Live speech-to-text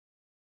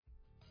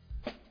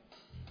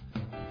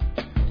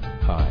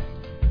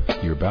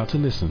about to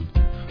listen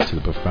to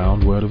the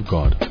profound Word of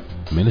God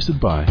ministered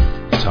by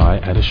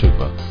Tai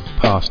Adeshugba,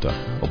 pastor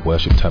of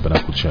Worship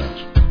Tabernacle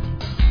Church.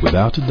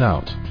 Without a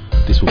doubt,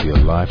 this will be a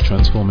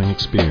life-transforming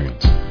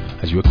experience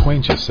as you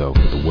acquaint yourself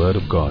with the Word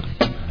of God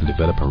and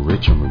develop a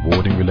rich and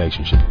rewarding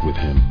relationship with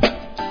Him.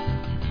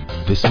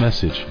 This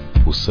message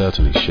will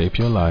certainly shape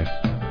your life,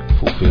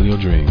 fulfill your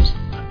dreams,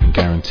 and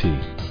guarantee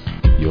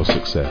your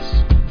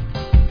success.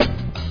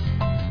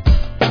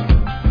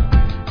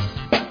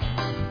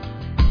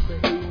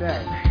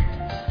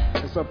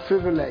 It's a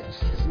privilege.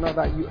 It's not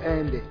that you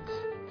earned it.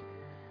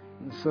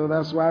 And so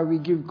that's why we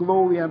give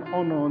glory and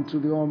honor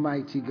unto the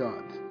Almighty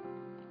God.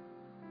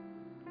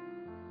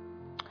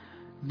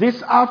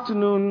 This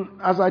afternoon,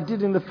 as I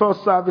did in the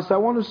first service, I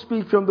want to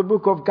speak from the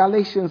book of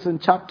Galatians in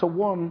chapter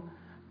 1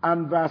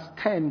 and verse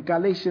 10.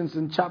 Galatians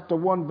in chapter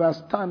 1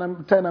 verse 10.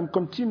 I'm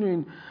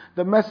continuing.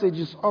 The message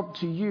is up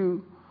to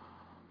you.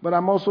 But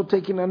I'm also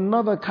taking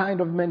another kind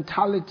of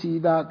mentality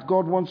that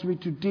God wants me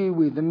to deal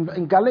with.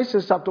 In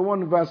Galatians chapter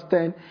 1 verse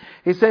 10,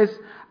 he says,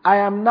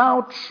 I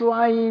now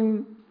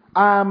trying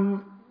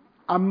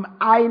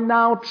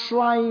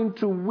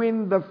to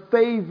win the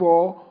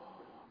favor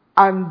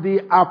and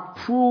the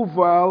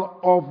approval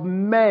of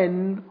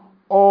men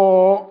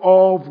or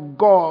of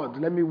God.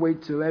 Let me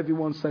wait till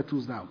everyone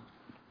settles down.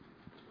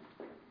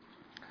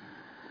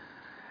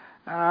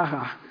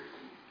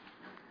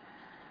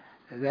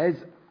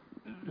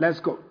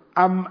 Let's go.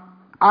 Am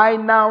I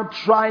now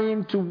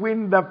trying to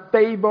win the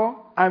favor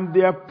and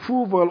the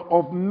approval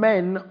of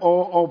men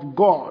or of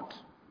God?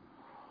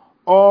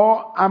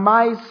 Or am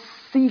I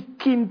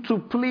seeking to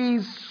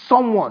please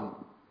someone?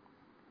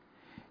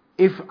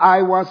 If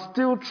I was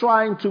still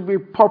trying to be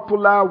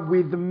popular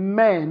with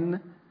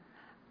men,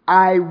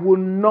 I would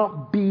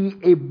not be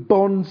a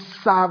bond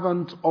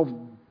servant of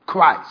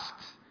Christ.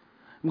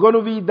 I'm going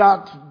to read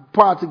that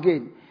part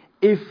again.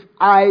 If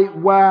I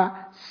were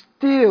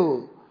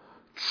still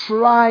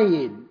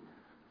trying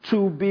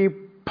to be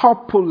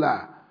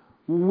popular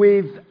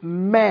with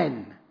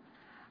men,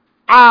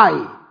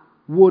 I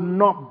would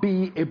not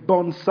be a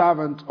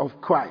bondservant of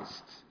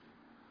Christ.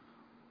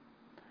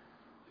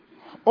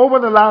 Over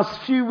the last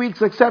few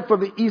weeks, except for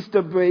the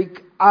Easter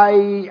break,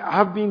 I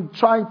have been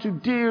trying to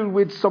deal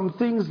with some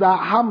things that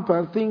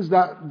hamper, things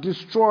that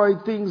destroy,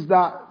 things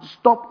that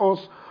stop us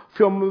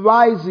from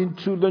rising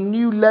to the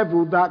new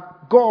level that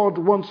God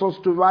wants us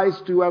to rise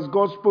to, as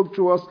God spoke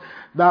to us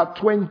that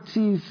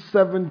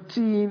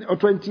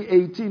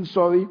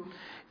 2018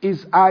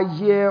 is our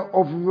year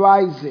of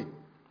rising.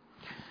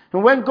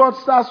 And when God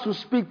starts to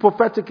speak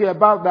prophetically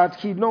about that,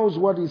 He knows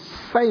what He's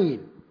saying.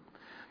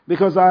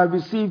 Because I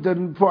received,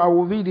 and I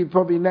will read it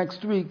probably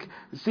next week,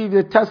 received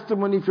a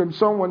testimony from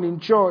someone in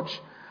church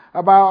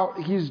about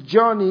his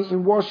journey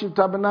in Worship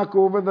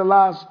Tabernacle over the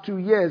last 2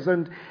 years.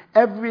 And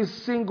every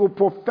single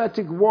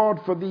prophetic word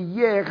for the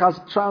year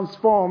has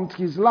transformed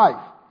his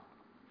life.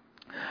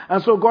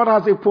 And so God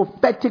has a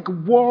prophetic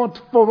word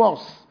for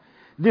us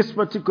this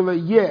particular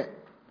year.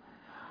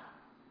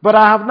 But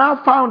I have now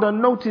found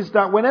and noticed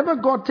that whenever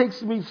God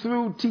takes me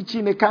through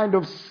teaching a kind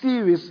of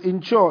series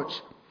in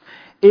church,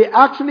 it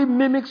actually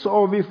mimics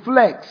or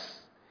reflects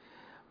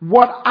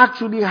what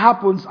actually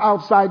happens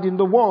outside in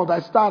the world.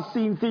 I start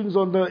seeing things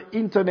on the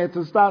internet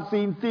and start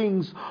seeing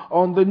things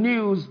on the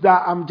news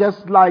that I'm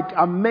just like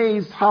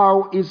amazed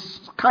how it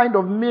kind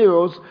of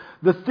mirrors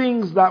the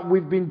things that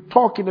we've been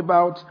talking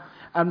about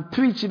and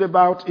preaching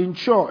about in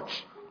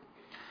church.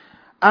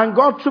 And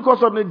God took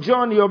us on a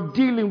journey of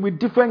dealing with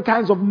different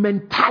kinds of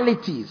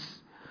mentalities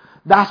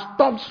that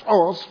stops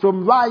us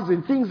from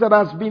rising, things that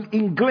has been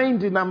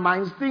ingrained in our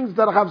minds, things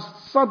that have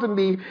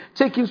suddenly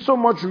taken so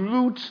much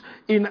root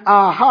in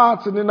our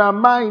hearts and in our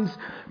minds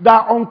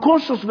that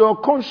unconsciously or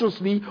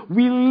consciously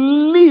we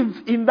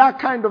live in that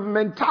kind of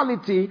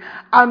mentality,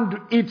 and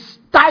it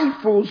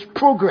stifles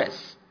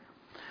progress.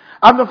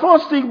 And the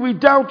first thing we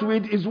dealt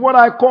with is what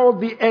I call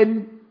the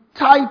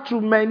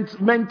entitlement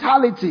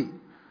mentality,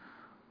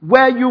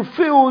 where you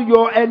feel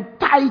you're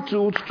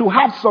entitled to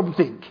have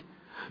something.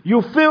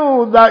 You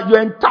feel that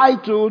you're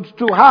entitled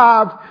to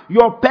have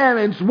your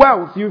parents'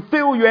 wealth. You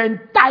feel you're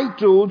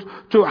entitled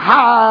to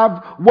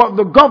have what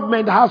the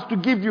government has to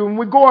give you. And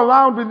we go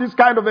around with this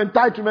kind of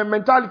entitlement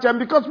mentality. And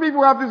because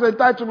people have this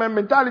entitlement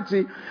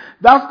mentality,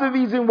 that's the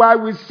reason why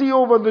we see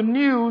over the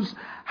news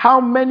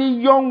how many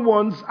young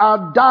ones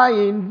are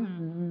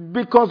dying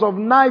because of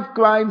knife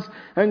crimes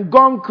and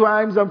gun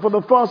crimes. And for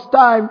the first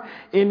time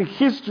in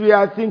history,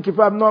 I think, if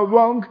I'm not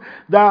wrong,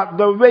 that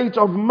the rate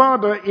of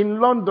murder in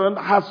London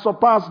has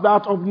surpassed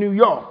that of New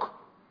York.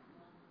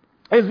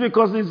 It's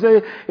because it's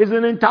an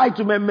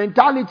entitlement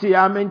mentality.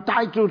 I'm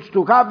entitled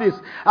to have this.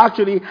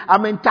 Actually,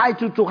 I'm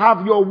entitled to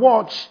have your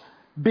watch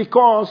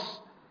because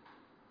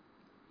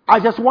I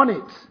just want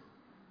it.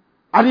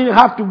 I didn't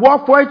have to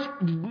work for it.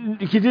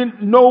 He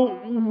didn't know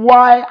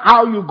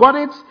how you got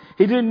it.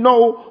 He didn't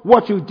know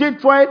what you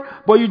did for it.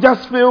 But you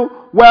just feel,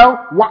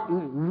 well,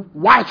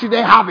 why should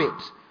they have it?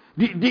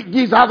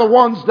 These are the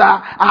ones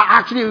that are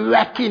actually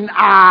wrecking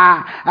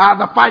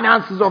the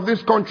finances of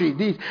this country.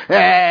 These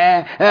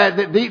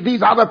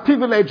are the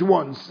privileged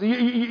ones.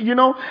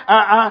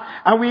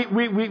 And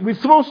we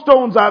throw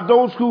stones at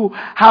those who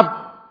have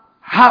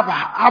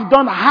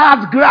done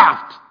hard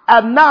graft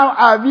and now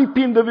are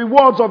reaping the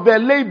rewards of their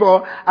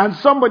labor, and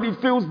somebody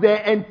feels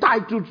they're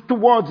entitled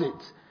towards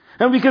it.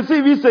 And we can see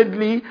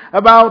recently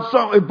about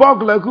a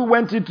burglar who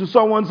went into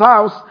someone's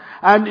house,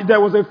 and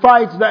there was a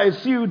fight that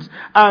ensued,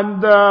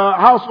 and the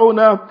house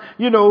owner,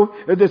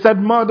 they said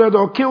murdered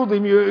or killed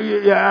him,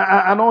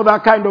 and all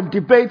that kind of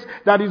debate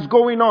that is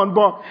going on.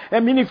 But,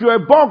 if you're a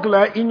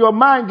burglar, in your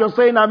mind, you're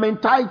saying, I'm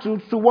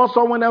entitled to what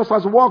someone else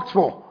has worked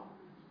for.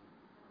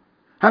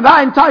 And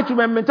that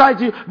entitlement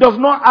mentality does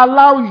not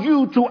allow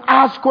you to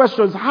ask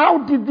questions. How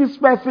did this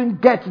person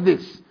get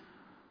this?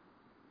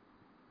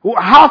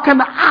 How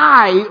can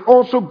I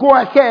also go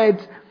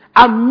ahead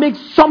and make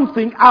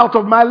something out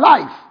of my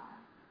life?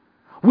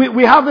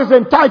 We have this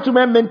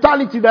entitlement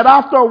mentality that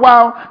after a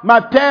while, my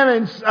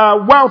parents'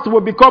 wealth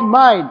will become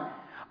mine.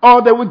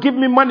 Or they will give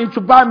me money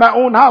to buy my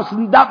own house.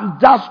 And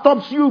that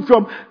stops you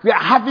from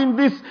having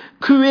this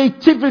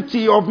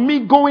creativity of me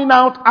going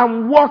out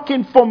and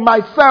working for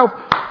myself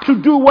to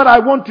do what I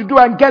want to do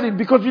and get it.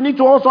 Because you need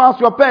to also ask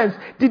your parents,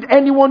 did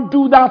anyone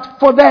do that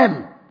for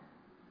them?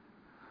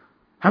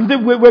 And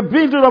then we're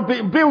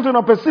building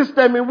up a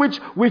system in which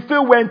we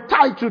feel we're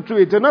entitled to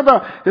it.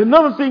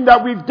 Another thing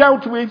that we've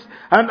dealt with,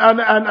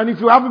 and if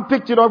you haven't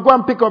picked it up, go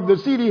and pick up the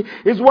CD,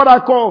 is what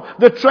I call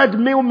the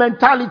treadmill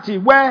mentality,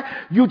 where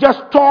you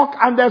just talk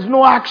and there's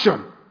no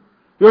action.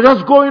 You're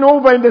just going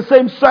over in the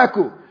same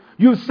circle.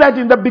 You said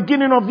in the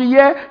beginning of the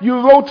year,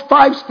 you wrote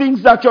 5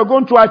 things that you're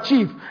going to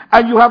achieve,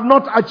 and you have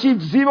not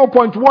achieved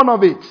 0.1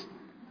 of it.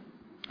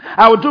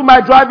 I will do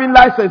my driving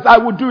license. I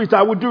will do it.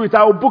 I will do it.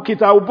 I will book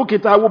it. I will book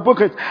it. I will book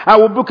it. I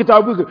will book it. I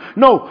will book it.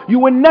 No, you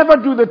will never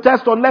do the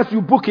test unless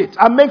you book it.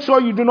 And make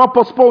sure you do not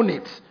postpone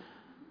it.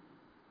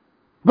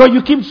 But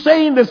you keep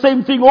saying the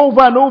same thing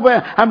over and over.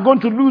 I'm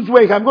going to lose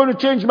weight. I'm going to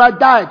change my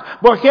diet.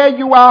 But here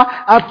you are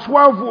at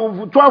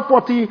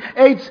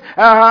 12:48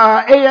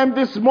 a.m.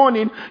 this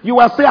morning. You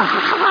are saying,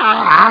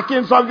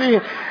 hacking something,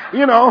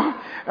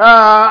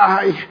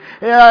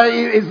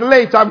 it's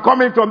late. I'm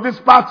coming from this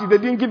party. They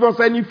didn't give us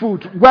any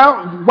food.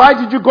 Well, why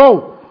did you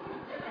go?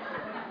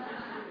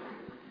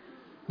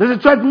 There's a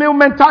treadmill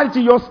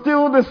mentality. You're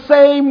still the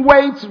same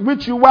weight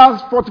which you were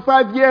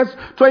 45 years,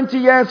 20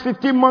 years,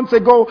 15 months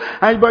ago,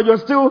 but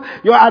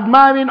you're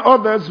admiring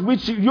others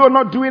which you're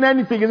not doing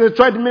anything. It's a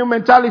treadmill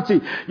mentality.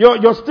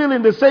 You're still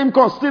in the same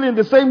course, still in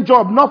the same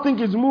job. Nothing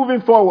is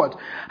moving forward.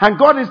 And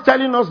God is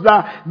telling us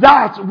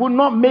that will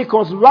not make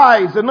us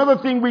rise. Another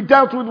thing we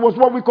dealt with was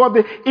what we call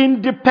the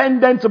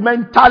independent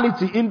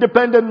mentality.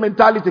 Independent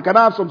mentality. Can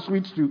I have some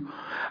sweets too?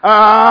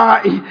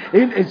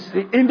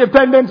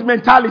 Independent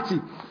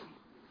mentality.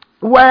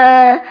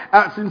 Where,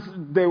 since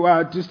they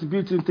were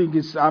distributing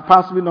things,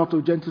 pass me not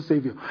to gentle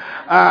Savior.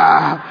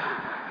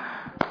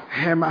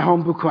 Hear my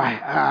humble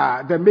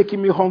cry. They're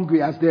making me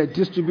hungry as they're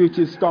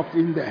distributing stuff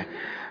in there.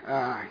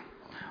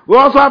 We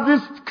also have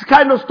this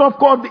kind of stuff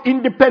called the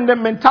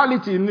independent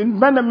mentality.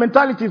 Independent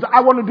mentality is,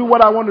 I want to do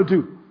what I want to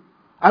do.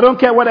 I don't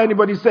care what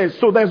anybody says.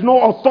 So there's no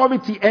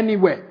authority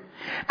anywhere.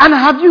 And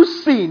have you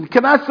seen,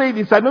 can I say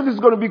this? I know this is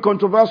going to be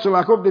controversial.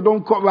 I hope they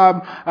don't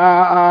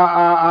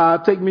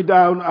take me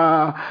down.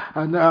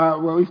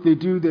 Well, if they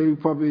do, they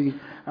probably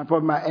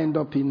might end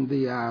up in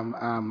the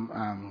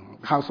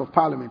House of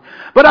Parliament.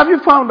 But have you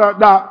found out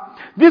that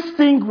this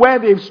thing where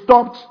they've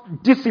stopped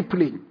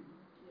discipline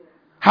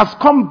has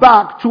come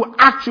back to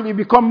actually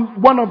become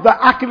one of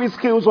the Achilles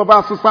heels of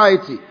our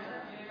society?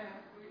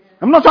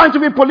 I'm not trying to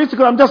be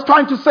political. I'm just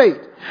trying to say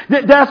it.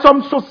 There are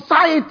some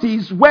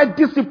societies where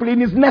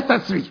discipline is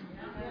necessary.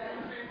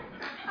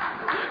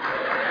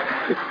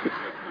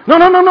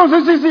 No.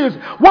 This is serious.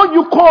 What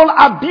you call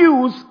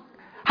abuse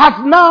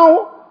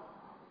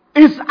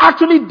is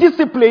actually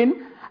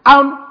discipline,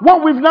 and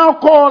what we've now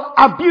called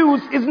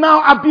abuse is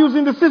now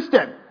abusing the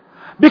system.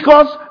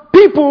 Because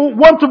people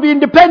want to be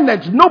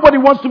independent. Nobody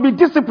wants to be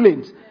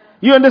disciplined.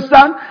 You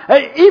understand?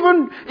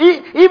 Even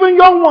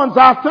young ones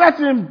are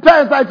threatening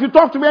parents that if you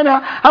talk to me anyhow,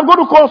 I'm going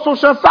to call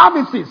social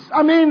services.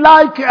 I mean,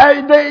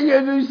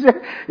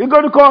 you're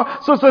going to call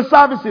social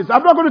services.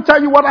 I'm not going to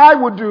tell you what I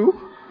would do.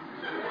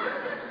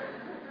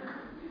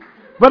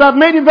 But I've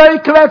made it very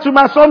clear to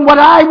my son what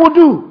I would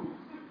do.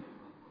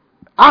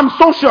 I'm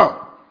social.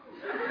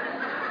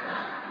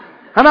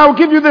 And I will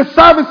give you the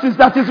services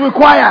that is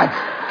required.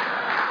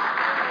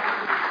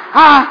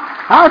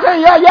 I'll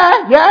say,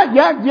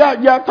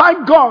 yeah.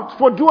 Thank God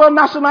for dual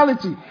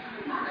nationality.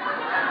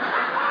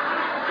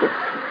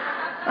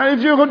 And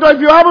if you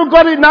haven't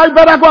got it now, you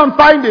better go and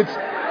find it.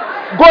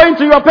 Go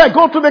into your pet.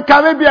 Go to the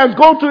Caribbean.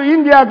 Go to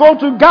India. Go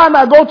to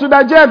Ghana. Go to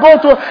Nigeria.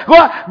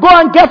 Go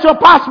and get your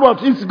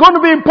passport. It's going to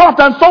be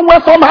important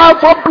somewhere, somehow,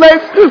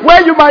 someplace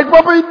where you might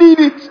probably need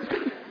it.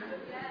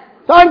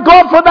 Thank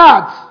God for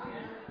that.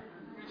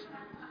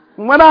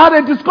 When I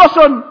had a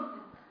discussion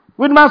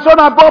with my son,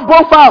 I brought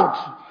both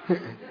out.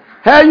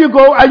 Here you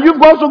go. And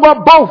you've also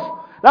got both.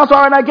 That's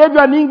why when I gave you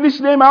an English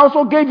name, I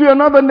also gave you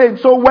another name.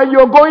 So when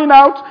you're going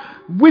out,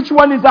 which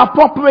one is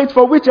appropriate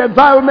for which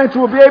environment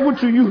we'll be able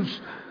to use.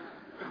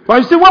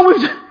 But you see, what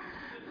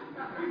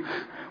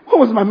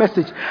was my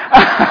message?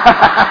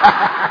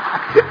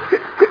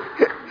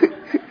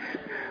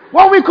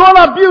 What we call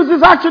abuse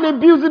is actually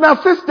abusing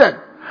our system.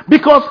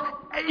 Because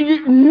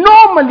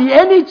normally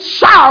any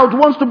child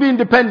wants to be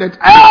independent.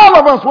 All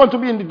of us want to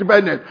be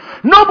independent.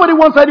 Nobody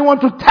wants anyone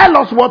to tell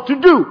us what to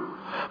do.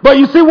 But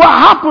you see, what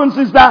happens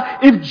is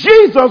that if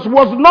Jesus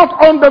was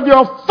not under the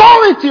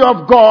authority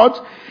of God,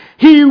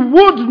 he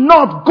would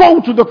not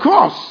go to the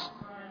cross.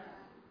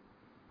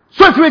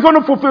 So if we're going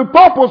to fulfill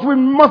purpose, we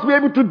must be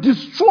able to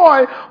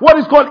destroy what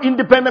is called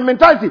independent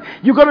mentality.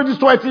 You're going to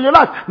destroy it in your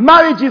life.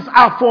 Marriages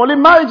are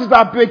falling, marriages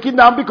are breaking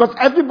down because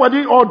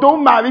everybody, although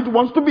married,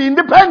 wants to be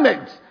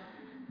independent.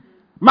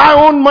 My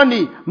own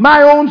money,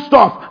 my own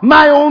stuff,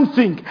 my own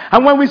thing.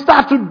 And when we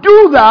start to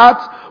do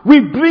that, we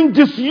bring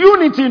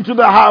disunity into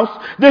the house.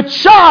 The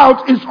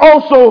child is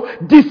also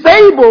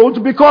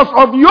disabled because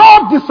of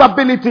your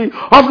disability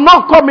of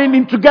not coming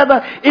in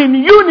together in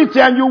unity,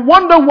 and you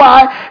wonder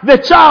why the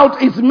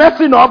child is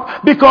messing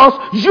up because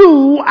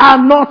you are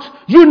not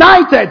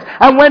united.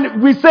 And when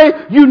we say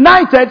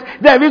united,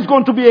 there is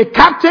going to be a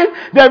captain,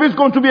 there is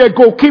going to be a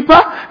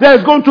goalkeeper, there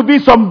is going to be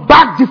some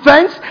back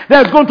defense,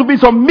 there's going to be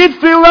some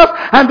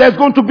midfielders, and there's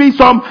going to be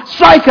some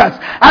strikers.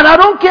 And I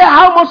don't care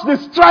how much the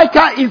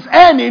striker is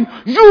earning,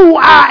 you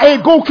are a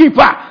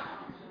goalkeeper.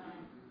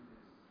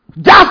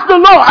 That's the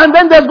law. And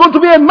then there's going to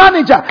be a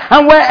manager.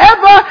 And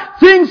wherever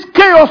things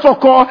chaos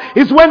occur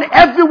is when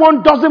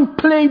everyone doesn't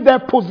play their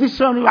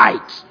position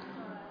right.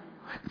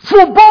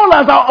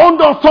 Footballers are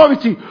under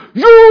authority.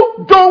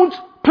 You don't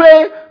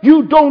play,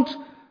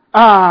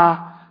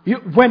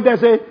 when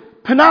there's a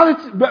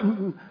penalty,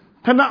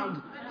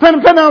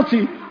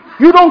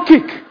 you don't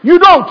kick. You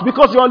don't,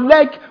 because your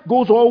leg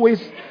goes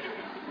always,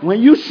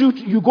 when you shoot,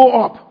 you go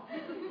up.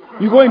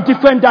 You go in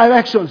different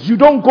directions. You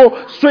don't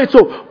go straight.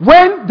 So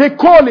when they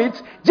call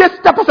it, just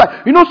step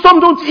aside. You know, some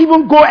don't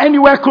even go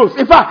anywhere close.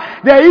 In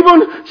fact, they're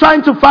even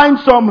trying to find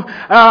some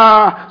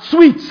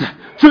sweets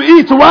to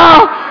eat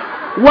while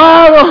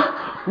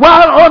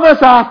others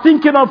are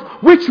thinking of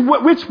which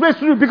place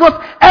to do, because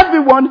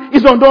everyone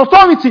is under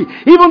authority.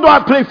 Even though I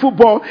play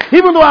football,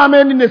 even though I'm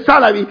earning a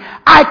salary,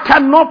 I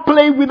cannot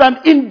play with an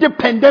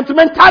independent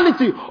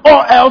mentality,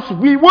 or else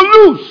we will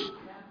lose.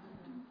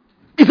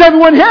 Is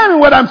everyone hearing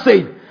what I'm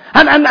saying?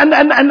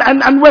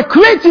 And we're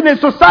creating a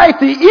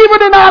society,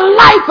 even in our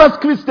lives as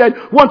Christians,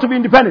 want to be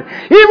independent.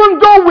 Even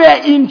though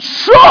we're in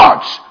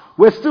church,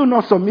 we're still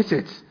not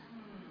submitted.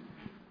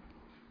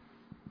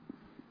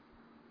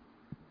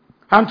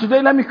 And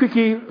today, let me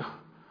quickly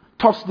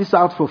toss this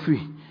out for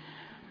free.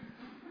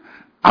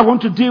 I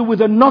want to deal with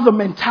another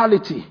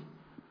mentality,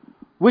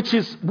 which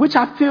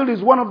I feel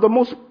is one of the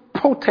most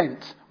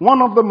potent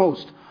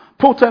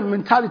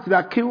mentality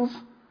that kills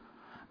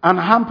and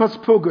hampers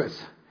progress,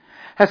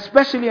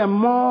 especially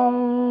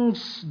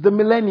amongst the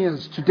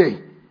millennials today.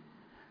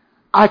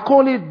 I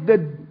call it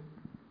the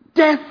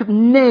death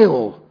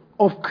knell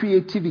of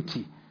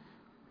creativity.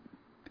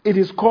 It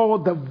is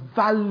called the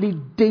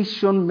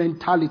validation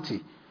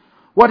mentality.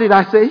 What did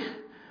I say?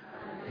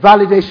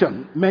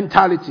 Validation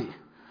mentality.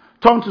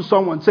 Turn to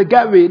someone. Say,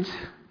 get rid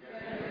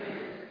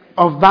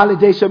of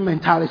validation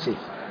mentality.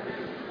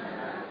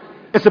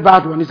 It's a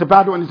bad one. It's a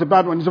bad one. It's a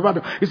bad one. It's a bad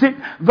one. You see,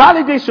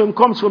 validation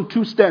comes from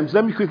two stems.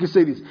 Let me quickly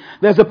say this.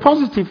 There's a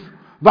positive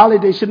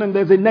validation and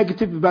there's a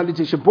negative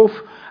validation. Both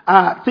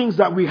are things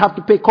that we have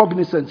to pay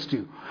cognizance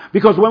to.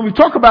 Because when we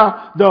talk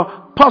about the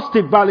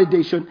positive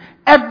validation,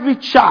 every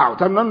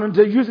child, I'm not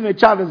using a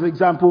child as an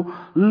example,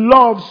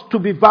 loves to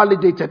be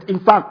validated. In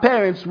fact,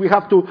 parents, we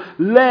have to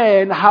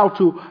learn how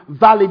to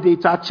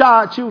validate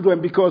our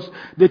children, because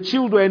the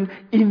children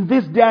in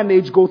this day and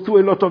age go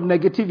through a lot of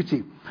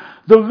negativity.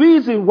 The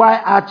reason why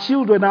our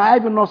children are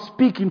even not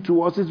speaking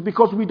to us is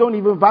because we don't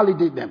even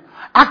validate them.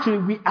 Actually,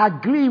 we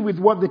agree with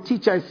what the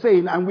teacher is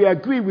saying, and we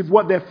agree with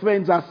what their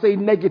friends are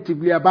saying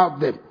negatively about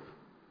them.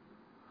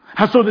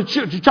 And so the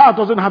child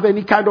doesn't have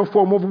any kind of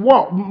form of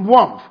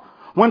warmth.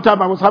 One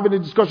time I was having a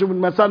discussion with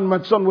my son.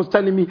 My son was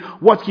telling me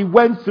what he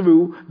went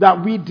through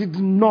that we did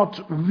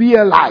not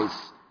realize.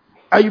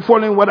 Are you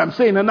following what I'm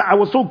saying? And I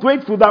was so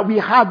grateful that we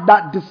had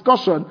that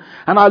discussion.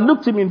 And I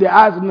looked him in the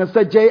eyes and I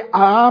said, Jay,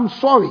 I'm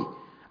sorry.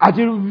 I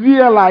didn't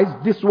realize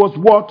this was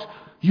what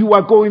you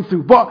are going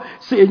through. But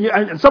see,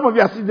 and some of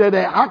you are sitting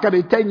there, how can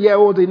a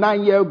 10-year-old, a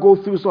 9-year-old go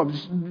through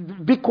something?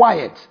 Be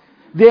quiet.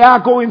 They are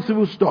going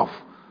through stuff.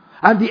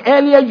 And the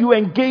earlier you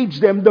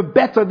engage them, the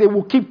better they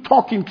will keep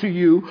talking to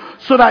you,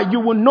 so that you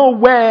will know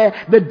where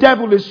the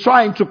devil is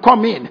trying to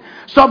come in.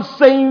 Stop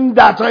saying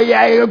that,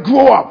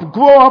 grow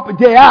up.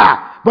 They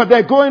are. but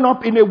they're growing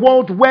up in a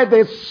world where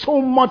there's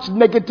so much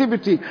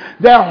negativity.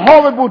 They're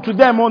horrible to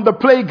them on the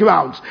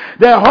playgrounds.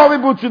 They're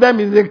horrible to them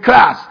in the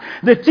class.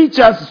 The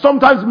teachers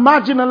sometimes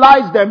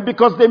marginalize them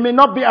because they may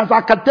not be as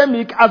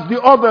academic as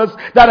the others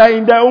that are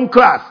in their own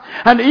class.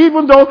 And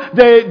even though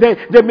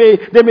they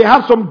may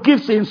have some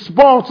gifts in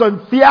sports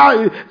and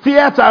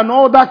theater and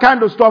all that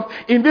kind of stuff,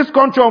 in this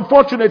country,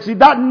 unfortunately,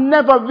 that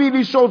never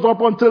really shows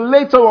up until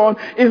later on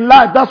in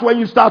life. That's when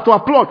you start to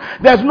applaud.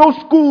 There's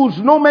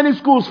no many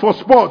schools for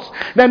sports.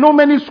 There are no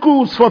many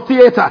schools for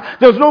theater.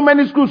 There's no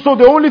many schools. So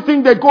the only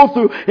thing they go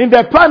through in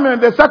their primary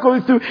and their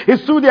secondary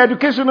is through the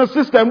educational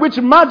system, which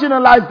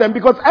marginalizes them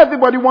because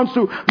everybody wants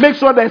to make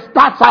sure their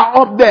stats are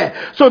up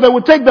there. So they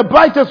will take the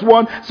brightest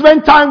one,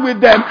 spend time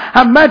with them,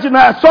 and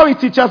marginalize. Sorry,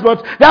 teachers,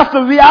 but that's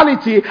the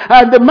reality.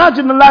 And they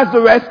marginalize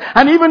the rest.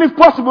 And even if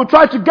possible,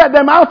 try to get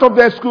them out of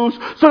their schools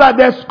so that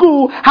their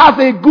school has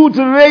a good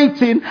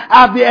rating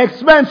at the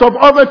expense of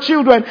other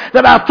children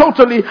that are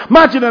totally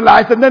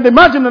marginalized. And then they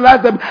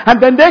marginalize them,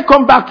 and then they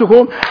come back to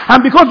home.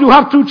 And because you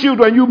have two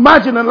children, you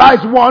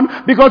marginalize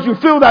one because you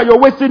feel that you're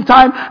wasting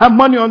time and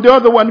money on the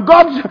other one.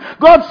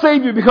 God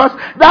save you, because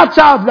that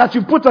child that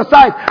you put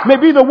aside may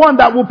be the one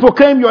that will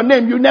proclaim your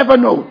name. You never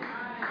know.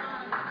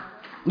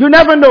 You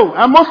never know.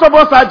 And most of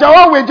us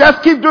are we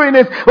just keep doing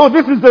it. Oh,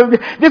 this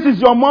is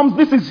your mom's,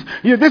 this is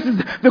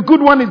the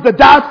good one is the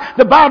dad,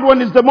 the bad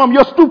one is the mom.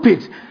 You're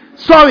stupid.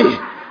 Sorry.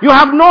 You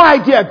have no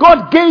idea.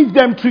 God gave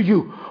them to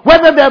you.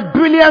 Whether they're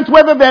brilliant,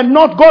 whether they're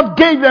not, God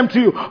gave them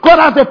to you. God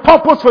has a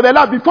purpose for their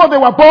life. Before they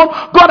were born,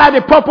 God had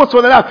a purpose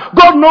for their life.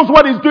 God knows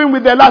what He's doing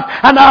with their life.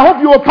 And I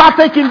hope you will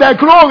partake in their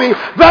glory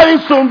very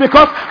soon,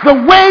 because the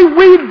way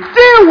we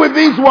deal with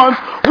these ones,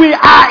 we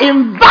are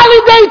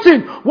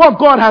invalidating what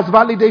God has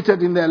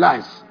validated in their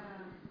lives.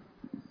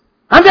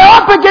 And they're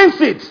up against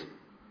it.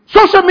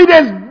 Social media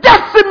is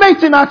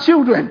decimating our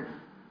children.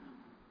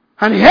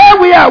 And here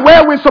we are,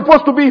 where we're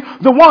supposed to be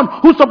the one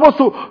who's supposed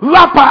to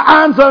wrap our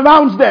arms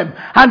around them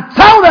and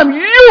tell them,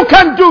 you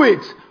can do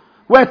it.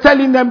 We're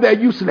telling them they're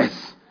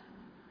useless.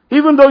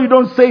 Even though you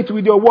don't say it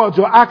with your words,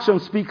 your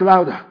actions speak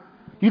louder.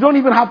 You don't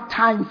even have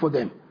time for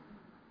them.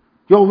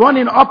 You're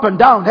running up and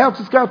down,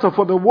 helter-skelter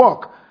for the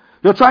work.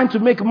 You're trying to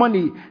make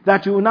money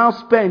that you will now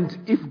spend,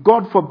 if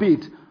God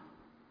forbid,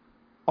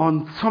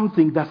 on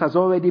something that has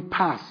already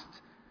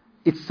passed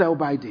its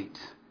sell-by date.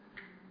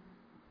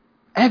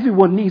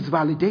 Everyone needs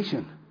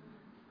validation.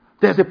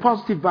 There's a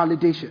positive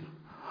validation,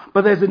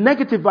 but there's a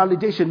negative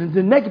validation, and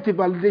the negative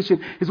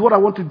validation is what I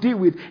want to deal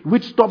with,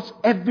 which stops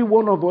every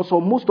one of us,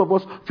 or most of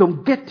us,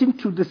 from getting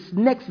to this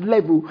next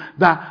level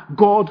that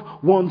God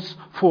wants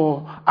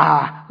for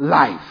our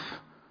life.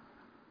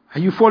 Are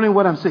you following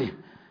what I'm saying?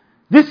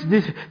 This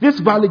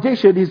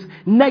validation is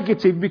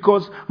negative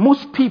because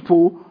most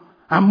people,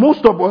 and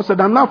most of us,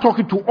 and I'm now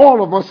talking to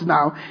all of us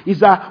now, is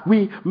that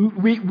we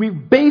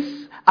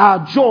base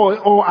our joy,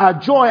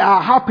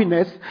 our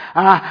happiness,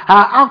 our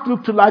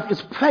outlook to life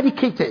is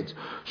predicated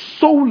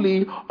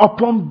solely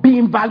upon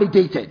being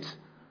validated.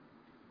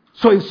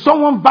 So if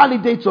someone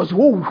validates us,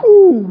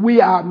 we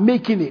are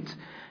making it.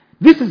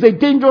 This is a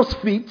dangerous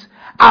feat,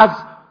 as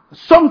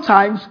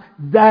sometimes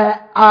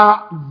there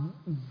are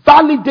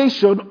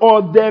validation,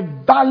 or their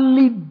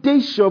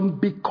validation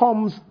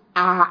becomes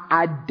our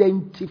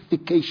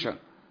identification.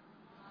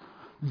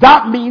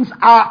 That means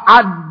our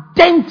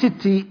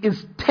identity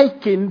is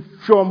taken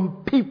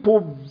from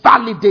people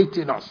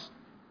validating us.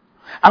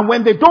 And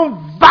when they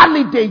don't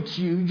validate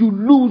you, you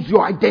lose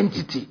your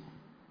identity.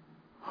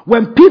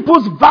 When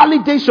people's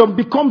validation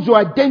becomes your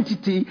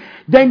identity,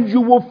 then you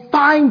will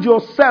find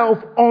yourself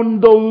on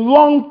the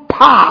wrong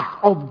path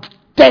of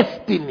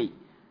destiny.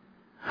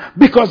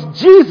 Because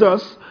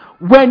Jesus,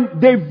 when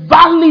they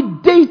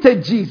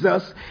validated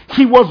Jesus,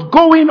 he was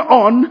going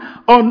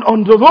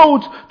on the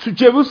road to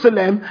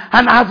Jerusalem,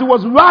 and as he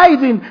was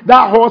riding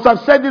that horse,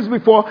 I've said this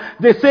before,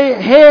 they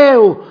say,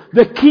 "Hail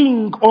the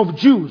King of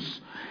Jews."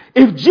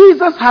 If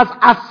Jesus has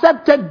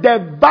accepted their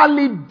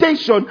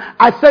validation,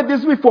 I said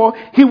this before,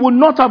 he would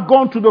not have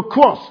gone to the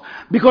cross,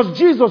 because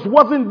Jesus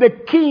wasn't the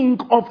king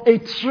of a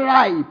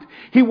tribe.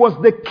 He was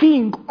the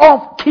King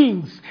of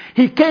kings.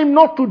 He came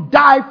not to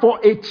die for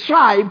a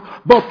tribe,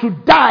 but to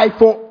die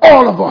for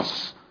all of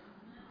us.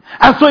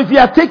 And so if he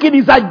had taken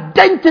his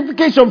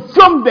identification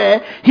from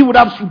there, he would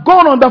have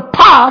gone on the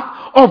path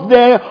of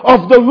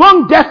the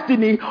wrong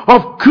destiny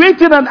of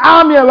creating an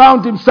army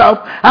around himself,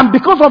 and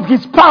because of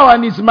his power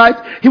and his might,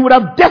 he would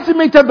have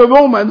decimated the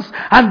Romans,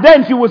 and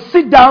then he would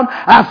sit down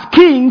as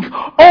king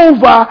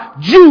over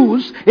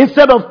Jews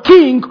instead of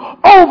king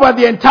over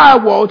the entire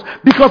world,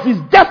 because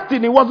his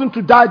destiny wasn't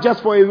to die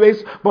just for a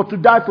race, but to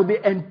die for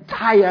the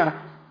entire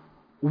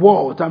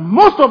world. And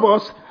most of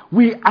us,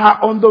 we are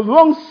on the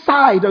wrong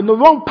side, on the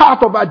wrong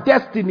path of our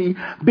destiny,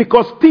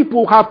 because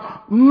people have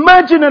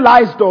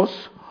marginalized us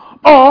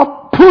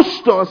or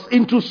pushed us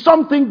into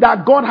something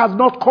that God has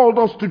not called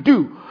us to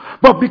do.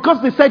 But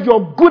because they said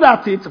you're good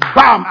at it,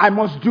 bam, I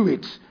must do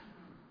it.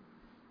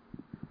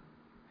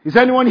 Is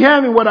anyone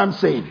hearing what I'm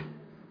saying?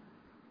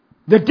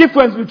 The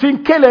difference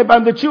between Caleb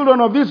and the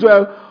children of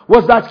Israel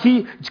was that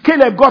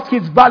Caleb got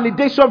his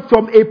validation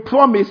from a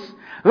promise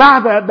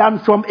rather than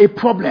from a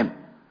problem.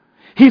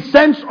 His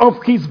sense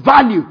of his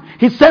value,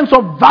 his sense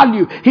of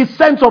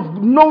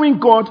knowing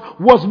God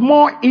was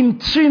more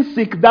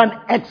intrinsic than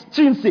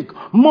extrinsic,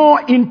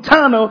 more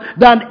internal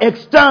than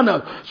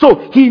external.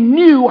 So he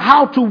knew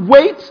how to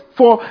wait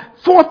for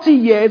 40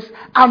 years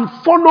and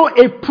follow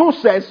a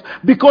process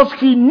because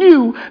he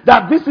knew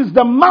that this is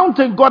the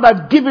mountain God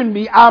has given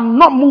me. I'm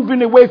not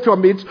moving away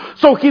from it.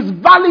 So his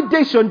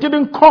validation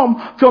didn't come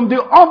from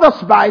the other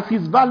spies.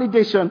 His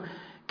validation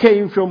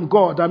came from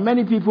God. And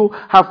many people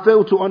have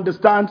failed to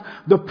understand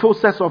the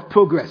process of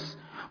progress,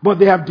 but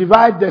they have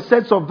derived their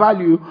sense of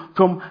value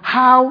from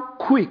how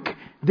quick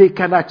they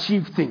can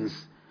achieve things.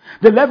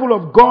 The level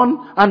of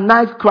gun and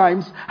knife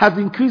crimes has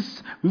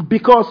increased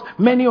because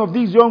many of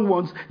these young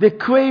ones, they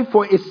crave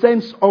for a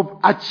sense of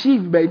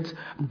achievement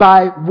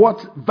by what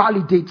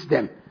validates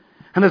them.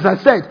 And as I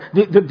said,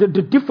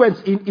 the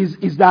difference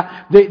is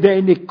that they're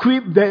in a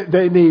crib, they're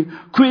in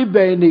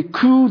a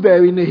crew,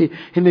 they're in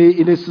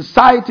a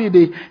society,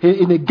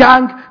 in a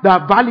gang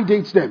that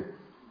validates them.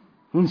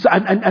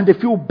 And they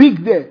feel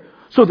big there.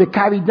 So they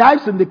carry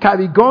knives and they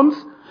carry guns.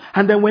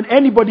 And then when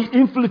anybody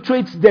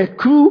infiltrates their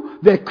crew,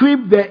 their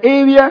crib, their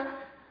area,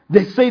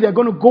 they say they're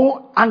going to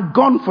go and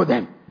gun for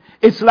them.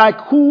 It's like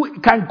who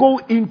can go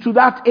into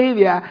that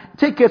area,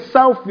 take a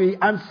selfie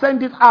and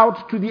send it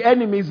out to the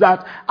enemies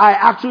that I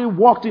actually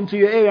walked into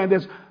your area and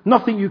there's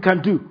nothing you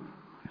can do.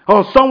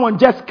 Or someone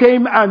just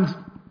came and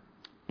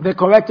they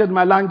corrected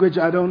my language,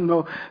 I don't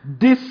know.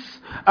 Diss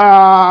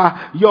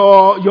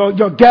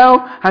your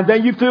girl, and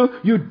then you feel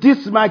you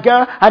diss my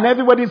girl, and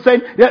everybody's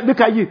saying, yeah, look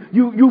at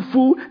you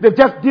fool, they've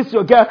just diss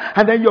your girl,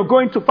 and then you're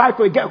going to fight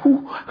for a girl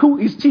who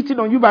is cheating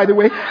on you, by the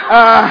way.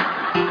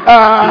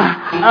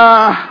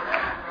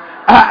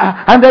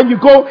 And then you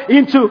go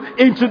into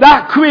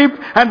that crib,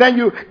 and then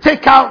you're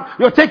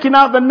taking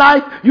out the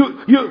knife.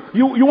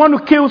 You want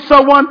to kill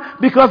someone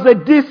because they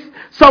diss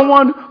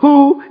someone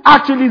who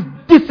actually is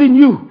dissing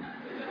you.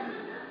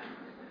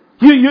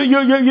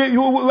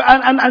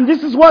 And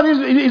this is what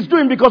it's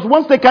doing, because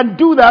once they can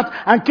do that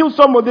and kill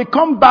someone, they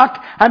come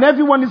back and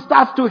everyone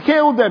starts to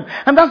hail them.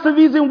 And that's the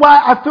reason why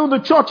I feel the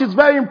church is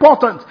very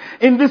important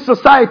in this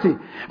society.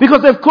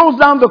 Because they've closed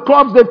down the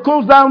clubs, they've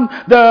closed down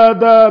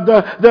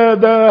the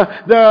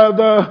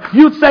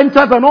youth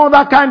centers and all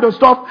that kind of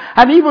stuff.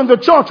 And even the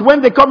church,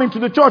 when they come into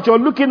the church, you're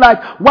looking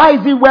like, why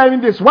is he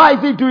wearing this? Why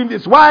is he doing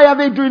this? Why are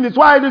they doing this?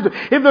 Why are they doing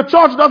this? If the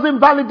church doesn't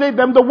validate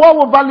them, the world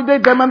will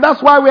validate them. And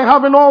that's why we're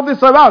having all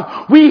this around.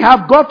 We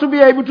have got to be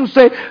able to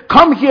say,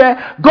 come here,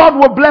 God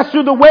will bless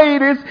you the way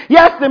it is.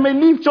 Yes, they may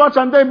leave church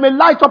and they may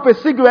light up a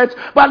cigarette,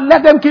 but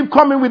let them keep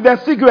coming with their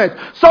cigarette.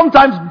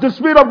 Sometimes the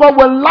Spirit of God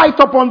will light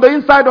up on the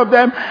inside of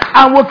them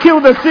and will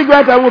kill the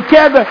cigarette and will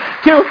kill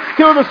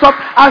the stuff.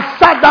 I've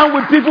sat down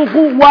with people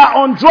who were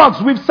on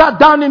drugs. We've sat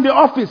down in the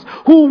office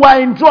who were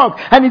in drugs,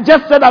 and he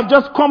just said, I've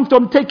just come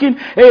from taking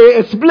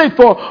a split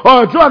or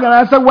a drug. And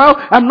I said, well,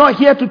 I'm not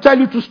here to tell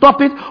you to stop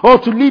it or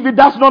to leave it.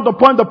 That's not the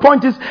point. The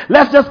point is,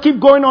 let's just keep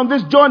going on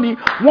this journey.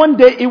 One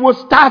day it will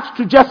start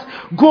to just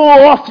go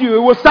off you. It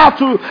will start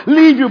to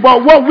leave you.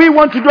 But what we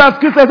want to do as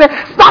Christians is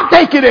say, stop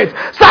taking it.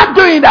 Stop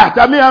doing that.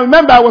 I mean, I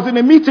remember I was in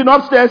a meeting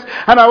upstairs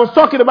and I was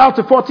talking about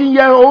the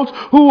 14-year-olds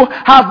who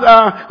have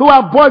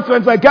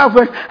boyfriends and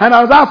girlfriends, and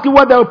I was asking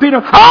what their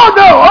opinion. Oh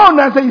no.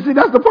 I said, you see,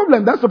 that's the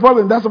problem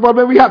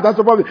we have. That's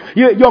the problem.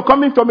 You're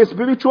coming from a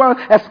spiritual,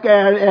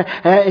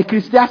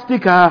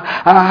 ecclesiastic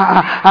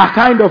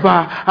kind of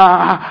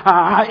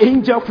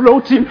angel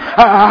floating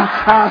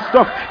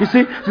stuff. You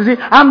see,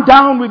 I'm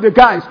down with the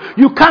guys.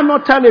 You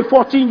cannot tell a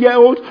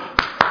 14-year-old,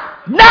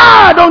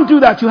 nah, don't do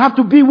that. You have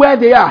to be where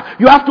they are.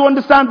 You have to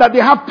understand that they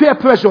have peer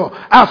pressure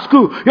at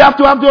school. You have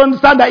to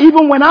understand that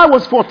even when I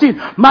was 14,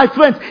 my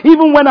friends,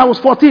 even when I was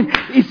 14,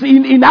 it's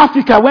in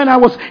Africa, when I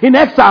was in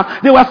exile,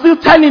 they were still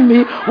telling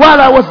me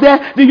while I was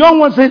there, the young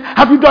ones said,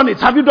 have you done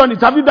it? Have you done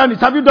it? Have you done it?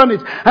 Have you done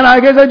it? And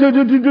I guess,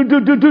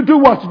 do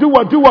what?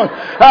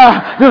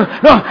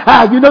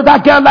 You know,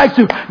 that girl likes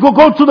you.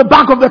 Go to the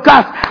back of the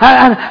class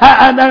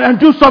and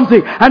do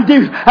something and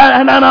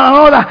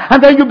all that.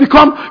 And then you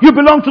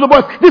belong to the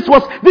boys.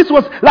 This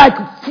was like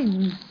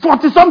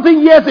 40-something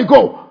years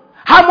ago.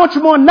 How much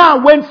more now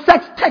when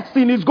sex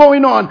texting is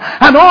going on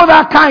and all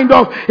that kind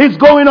of is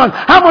going on?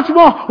 How much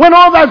more when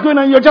all that's going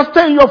on, you're just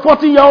telling your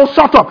 14-year-old,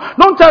 shut up.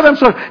 Don't tell them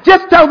shut up.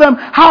 Just tell them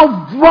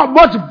how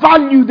much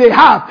value they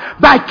have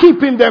by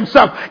keeping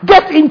themselves.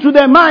 Get into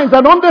their minds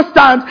and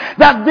understand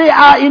that they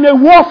are in a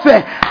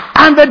warfare.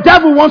 And the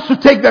devil wants to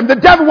take them. The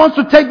devil wants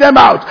to take them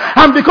out.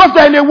 And because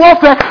they're in a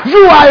warfare,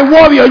 you are a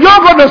warrior.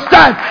 You're going to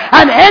stand.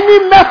 And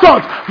any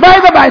method,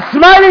 whether by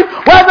smiling,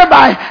 whether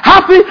by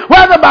happy,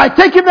 whether by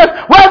taking them,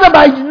 whether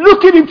by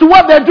looking into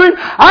what they're doing,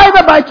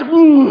 either by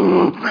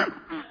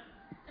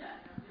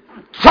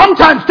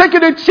sometimes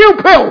taking a chill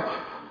pill.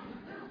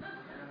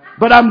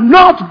 But I'm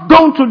not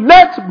going to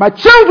let my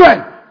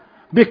children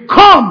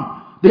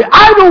become the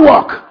idol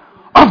work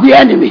of the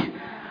enemy.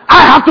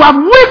 I have to have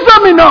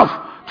wisdom enough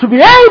to be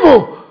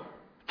able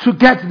to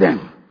get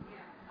them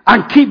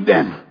and keep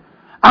them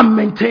and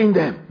maintain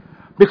them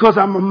because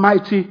I'm a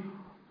mighty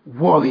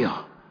warrior.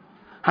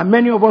 And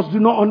many of us do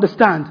not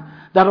understand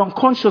that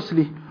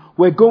unconsciously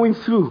we're going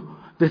through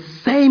the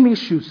same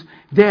issues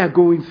they are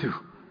going through.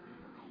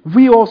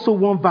 We also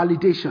want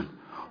validation.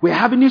 We're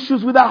having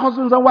issues with our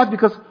husbands and wives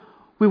because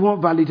we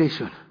want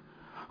validation.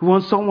 We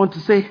want someone to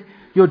say,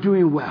 you're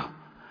doing well.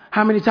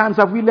 How many times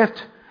have we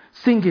left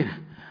singing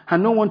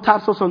and no one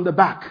taps us on the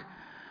back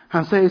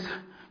and says,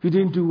 you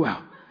didn't do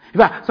well? In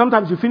fact,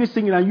 sometimes you finish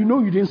singing and you know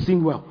you didn't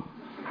sing well.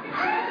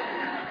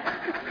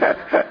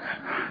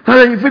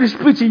 Sometimes you finish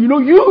preaching, you know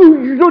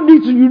you don't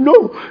need to,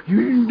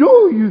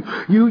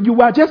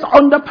 you are just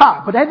under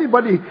par. But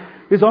everybody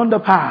is under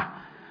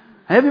par.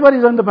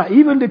 Everybody's under par.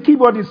 Even the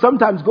keyboardist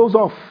sometimes goes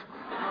off.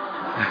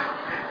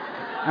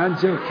 I'm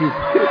joking.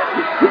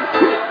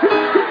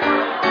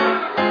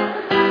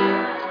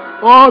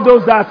 All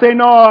those that say,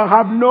 no, I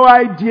have no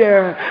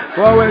idea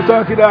what we're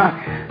talking about.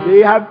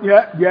 They have,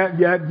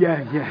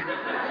 yeah.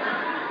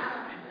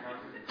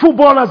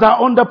 Footballers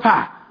are under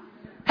par.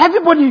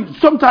 Everybody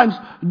sometimes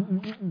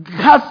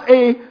has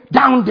a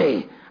down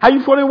day. Are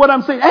you following what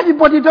I'm saying?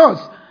 Everybody does.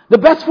 The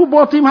best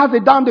football team has a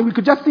down day. We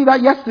could just see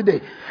that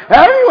yesterday.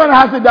 Everyone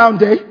has a down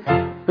day.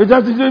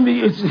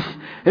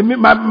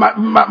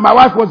 My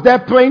wife was there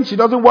praying. She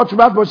doesn't watch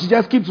that, but she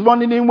just keeps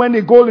running in when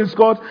the goal is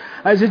scored.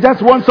 And she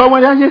just wants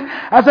someone.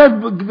 I said,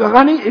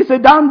 honey, it's a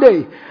down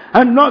day.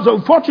 And not so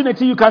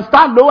fortunately, you can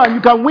start low and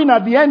you can win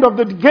at the end of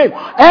the game.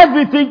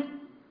 Everything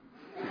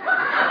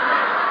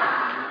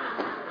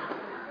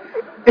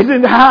is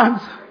in the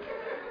hands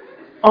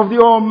of the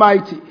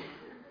Almighty.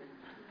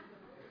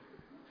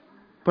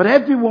 But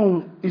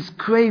everyone is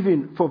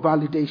craving for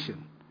validation.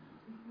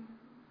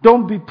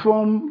 Don't be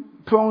prone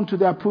to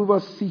the approval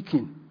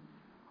seeking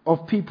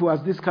of people,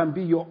 as this can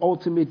be your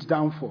ultimate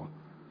downfall.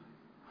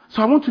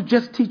 So I want to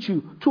just teach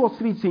you 2 or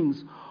 3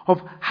 things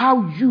of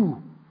how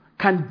you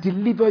can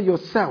deliver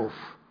yourself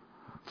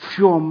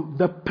from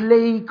the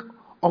plague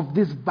of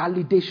this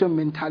validation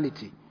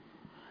mentality.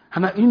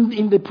 And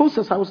in the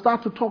process, I will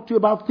start to talk to you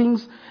about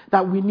things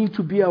that we need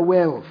to be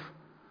aware of.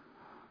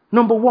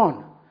 Number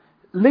 1,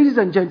 ladies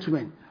and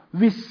gentlemen,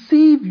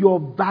 receive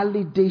your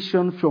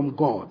validation from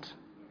God.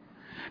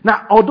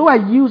 Now, although I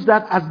use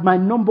that as my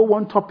number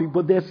 1 topic,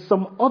 but there's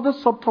some other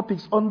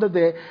subtopics under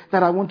there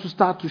that I want to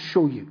start to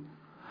show you.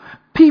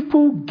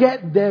 People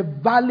get their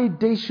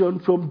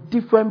validation from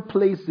different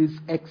places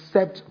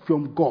except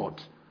from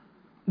God.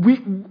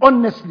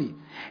 Honestly,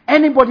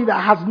 anybody that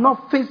has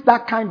not faced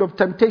that kind of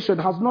temptation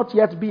has not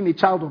yet been a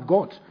child of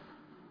God.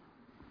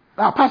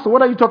 Now, Pastor,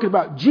 what are you talking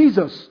about?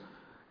 Jesus,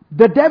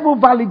 the devil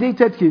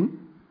validated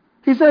him.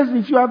 He says,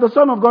 if you are the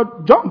Son of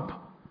God, jump.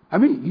 I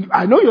mean,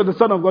 I know you're the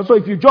Son of God, so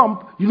if you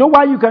jump, you know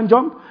why you can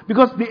jump?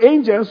 Because the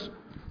angels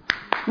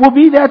will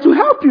be there to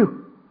help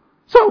you.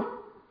 So,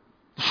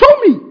 show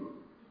me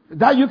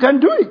that you can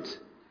do it.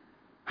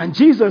 And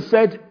Jesus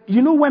said,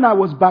 you know, when I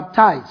was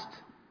baptized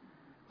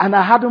and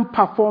I hadn't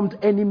performed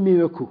any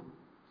miracle,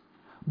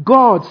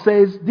 God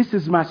says, this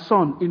is my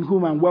Son in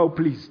whom I'm well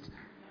pleased.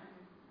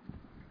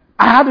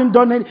 I hadn't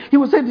done any. He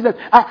would say that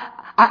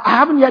I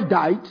haven't yet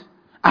died.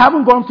 I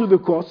haven't gone through the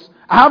cross.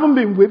 I haven't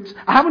been whipped.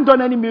 I haven't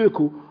done any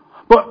miracle.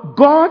 But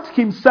God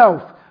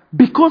himself,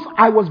 because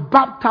I was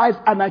baptized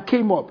and I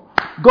came up,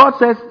 God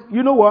says,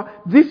 you know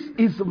what? This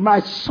is my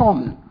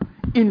Son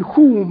in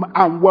whom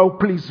I'm well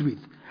pleased with.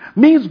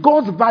 Means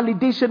God's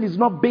validation is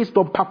not based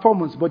on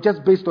performance, but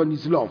just based on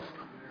his love.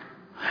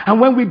 And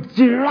when we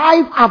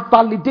derive our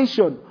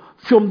validation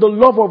from the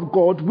love of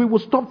God, we will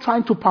stop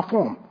trying to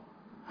perform.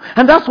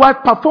 And that's why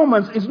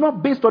performance is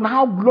not based on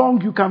how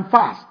long you can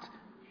fast.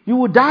 You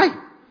will die.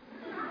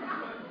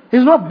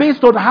 It's not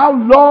based on how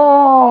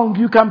long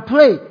you can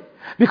pray.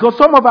 Because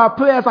some of our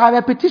prayers are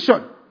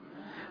repetition.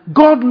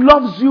 God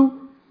loves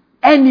you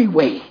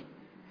anyway.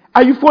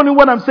 Are you following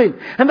what I'm saying?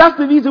 And that's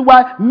the reason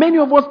why many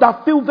of us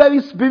that feel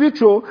very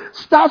spiritual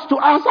starts to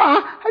ask,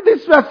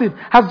 this person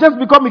has just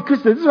become a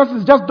Christian. This person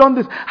has just done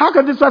this. How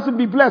can this person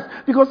be blessed?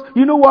 Because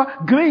you know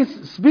what?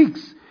 Grace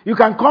speaks. You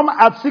can come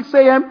at 6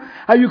 a.m.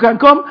 and you can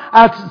come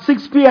at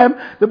 6 p.m.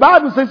 The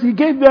Bible says he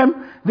gave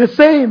them the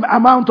same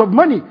amount of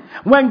money.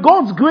 When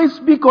God's grace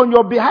speaks on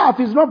your behalf,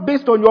 it's not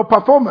based on your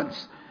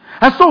performance.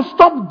 And so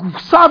stop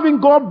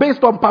serving God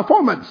based on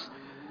performance.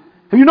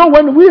 You know,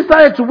 when we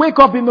started to wake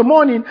up in the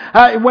morning,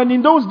 when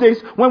in those days,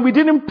 when we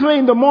didn't pray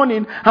in the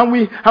morning and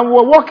we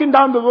were walking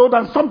down the road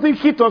and something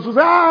hit us, we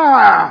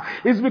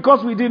say, it's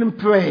because we didn't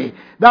pray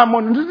that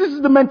morning. This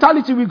is the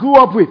mentality we grew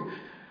up with.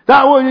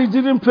 That we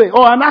didn't pray.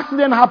 Oh, an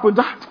accident happened.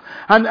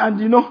 And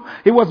you know,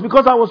 it was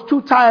because I was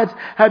too tired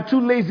and too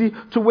lazy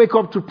to wake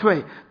up to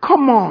pray.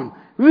 Come on.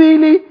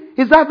 Really?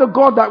 Is that the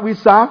God that we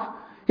serve?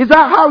 Is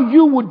that how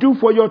you would do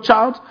for your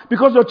child?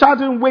 Because your child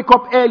didn't wake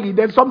up early,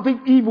 then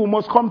something evil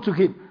must come to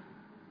him.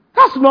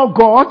 That's not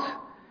God.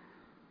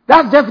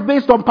 That's just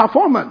based on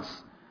performance.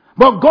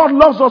 But God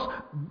loves us,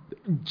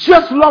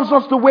 just loves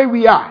us the way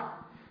we are.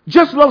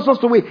 Just loves us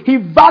the way. He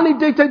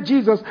validated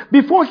Jesus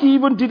before he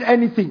even did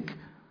anything.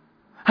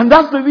 And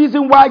that's the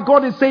reason why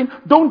God is saying,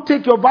 don't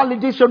take your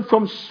validation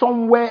from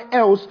somewhere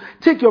else.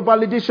 Take your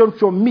validation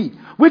from me.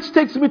 Which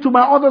takes me to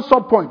my other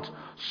sub-point.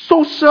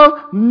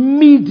 Social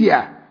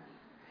media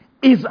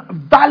is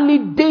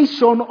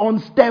validation on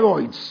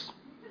steroids.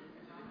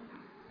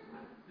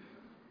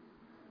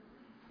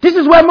 This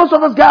is where most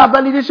of us get our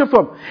validation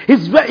from.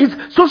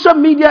 Social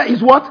media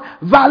is what?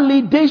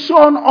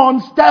 Validation on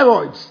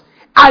steroids.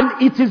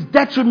 And it is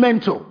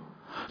detrimental.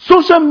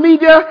 Social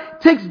media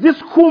takes this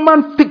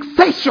human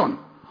fixation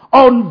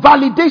on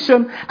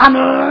validation and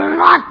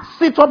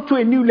racks it up to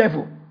a new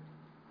level.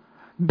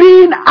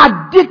 Being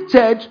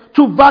addicted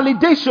to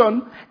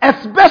validation,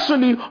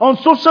 especially on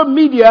social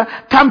media,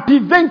 can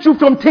prevent you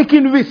from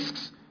taking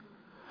risks.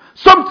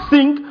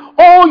 Something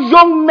all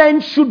young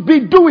men should be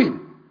doing.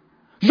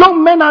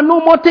 Young men are no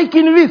more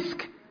taking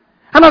risk.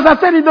 And as I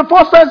said in the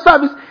first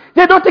service,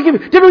 they don't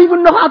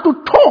even know how to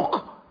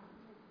talk.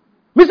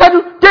 They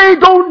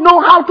don't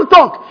know how to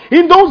talk.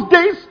 In those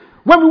days,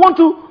 when we want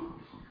to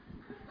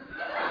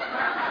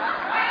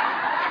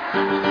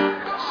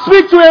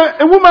speak to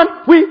a woman,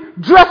 we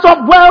dress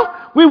up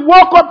well, we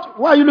walk up.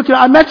 Why are you looking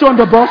at? I met you on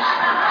the bus.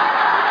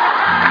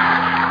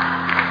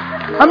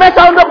 I met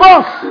her on the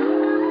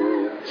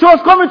bus. She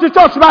was coming to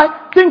church, right?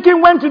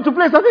 Thinking went into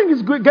place. I think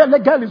this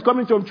girl is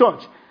coming from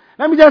church.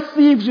 Let me just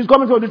see if she's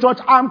coming from the church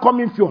I'm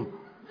coming from.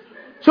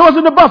 She was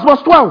in the bus,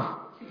 was 12.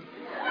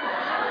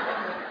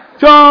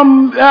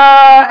 From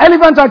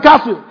Elephant and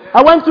Castle.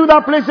 I went through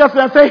that place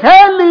yesterday and said,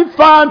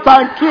 Elephant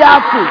and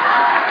Castle.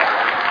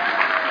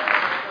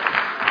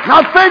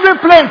 My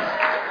favorite place.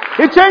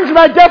 It changed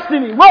my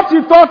destiny. What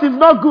you thought is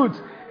not good.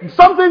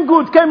 Something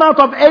good came out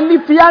of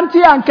Elephant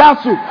and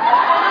Castle.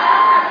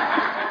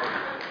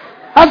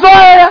 And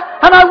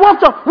I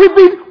walked up.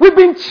 We've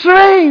been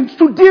trained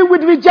to deal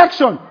with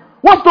rejection.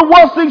 What's the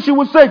worst thing she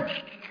would say?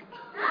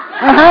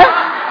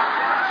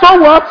 So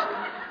what?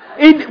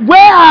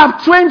 Where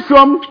I've trained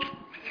from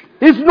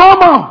is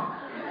normal.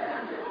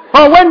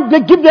 Or when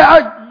they give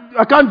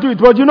I can't do it,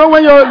 but you know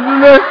when you're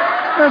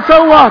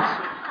so what?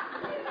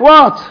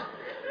 What?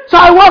 So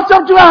I walked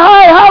up to her.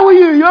 Hi, how are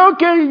you? You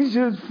okay?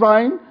 She's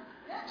fine.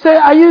 Say,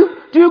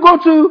 do you go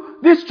to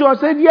this church? I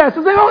said, yes.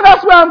 I said, oh,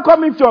 that's where I'm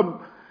coming from.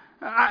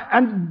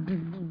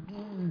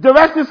 And the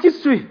rest is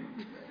history.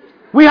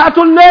 We had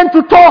to learn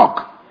to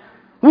talk.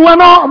 We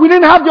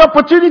didn't have the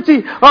opportunity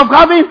of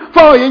having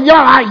LOL,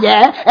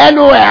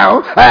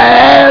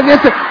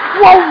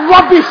 what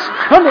rubbish.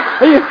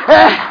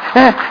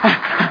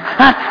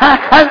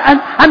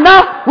 And now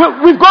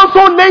we've gone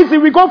so lazy,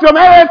 we go from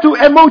error to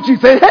emoji,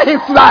 say, hey,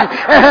 it's like,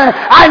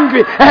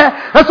 angry.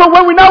 And so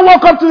when we now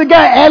walk up to the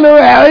guy,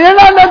 LOL,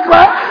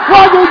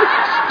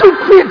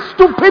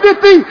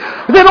 stupidity.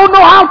 They don't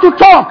know how to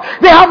talk.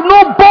 They have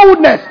no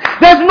boldness.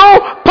 There's no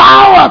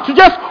power to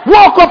just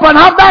walk up and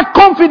have that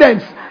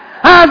confidence.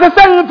 As I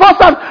said in the first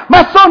time,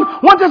 my son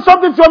wanted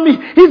something from me.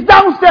 He's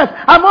downstairs.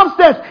 I'm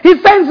upstairs. He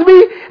sends me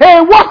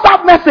a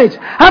WhatsApp message.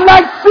 I'm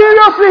like,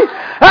 seriously?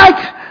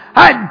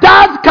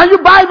 Dad, can you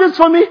buy this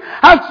for me?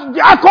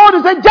 I called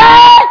and said,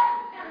 Jay!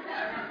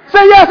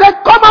 Say yes. I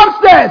said, come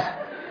upstairs.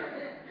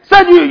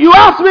 Said, you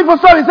asked me for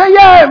something. Say,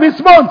 yeah,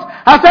 response.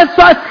 I said,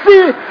 so I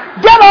see.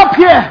 Get up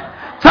here.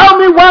 Tell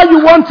me why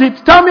you want it.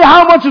 Tell me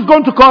how much it's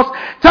going to cost.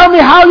 Tell me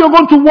how you're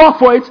going to work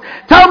for it.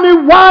 Tell me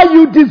why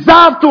you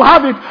deserve to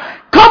have it.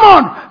 Come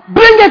on,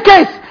 bring a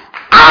case.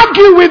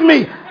 Argue with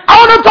me. I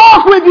want to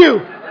talk with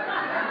you.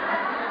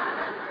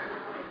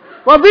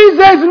 But these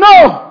days,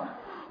 no.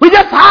 We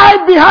just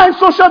hide behind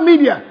social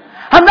media.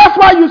 And that's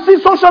why you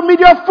see social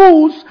media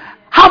fools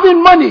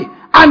having money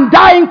and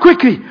dying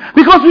quickly.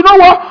 Because you know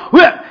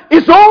what?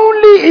 It's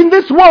only in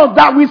this world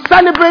that we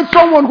celebrate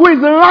someone who is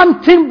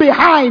ranting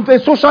behind a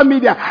social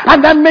media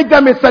and then make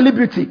them a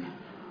celebrity.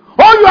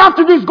 All you have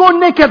to do is go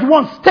naked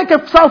once, take a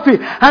selfie,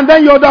 and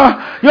then you're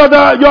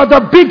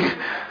the big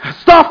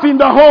stuff in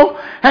the whole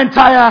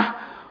entire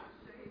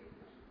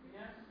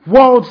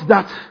world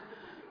that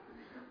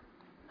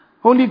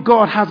only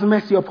God has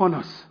mercy upon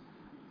us.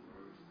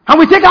 And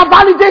we take our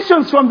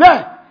validations from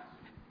there.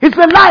 It's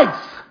the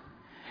likes.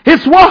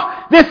 It's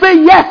what they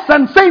say yes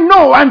and say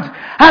no, and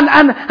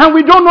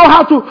we don't know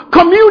how to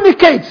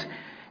communicate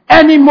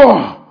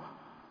anymore.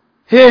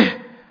 Yeah.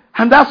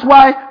 And that's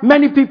why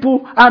many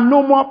people are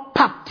no more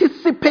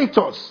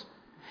participators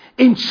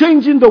in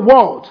changing the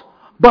world,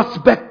 but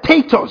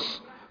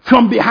spectators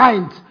from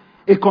behind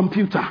a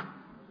computer.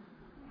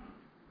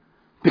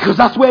 Because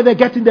that's where they're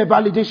getting their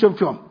validation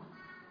from.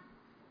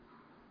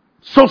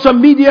 Social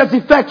media's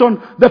effect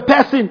on the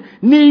person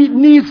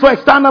needs for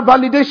external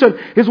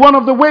validation is one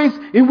of the ways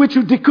in which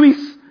you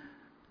decrease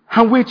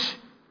and which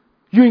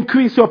you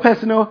increase your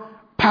personal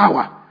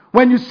power.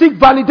 When you seek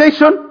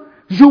validation,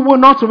 you will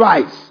not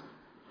rise.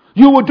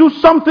 You will do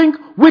something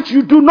which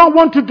you do not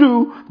want to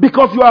do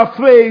because you are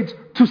afraid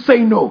to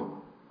say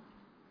no.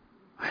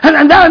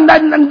 And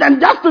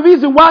that's the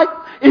reason why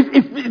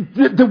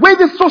if the way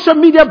this social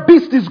media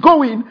beast is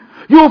going,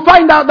 you will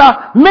find out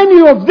that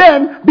many of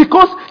them,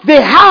 because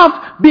they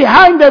have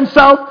behind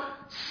themselves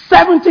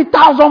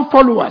 70,000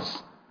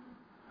 followers,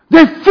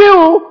 they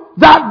feel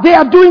that they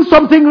are doing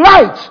something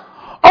right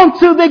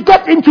until they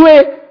get into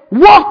a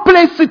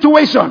workplace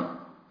situation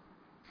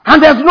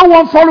and there's no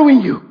one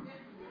following you.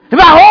 In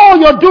fact, all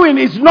you're doing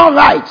is not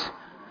right.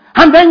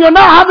 And then you're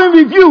now having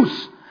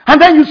reviews.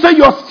 And then you say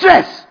you're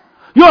stressed.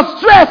 You're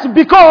stressed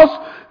because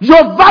your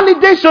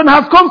validation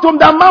has come from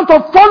the amount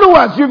of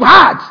followers you've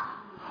had,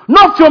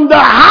 not from the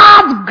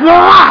hard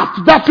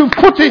graft that you've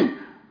put in.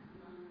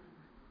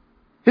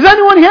 Is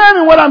anyone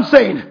hearing what I'm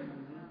saying?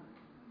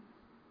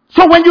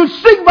 So when you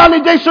seek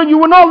validation, you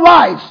will not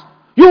rise.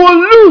 You will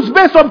lose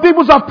based on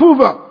people's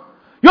approval.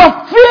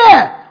 Your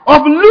fear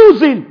of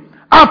losing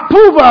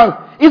approval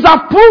is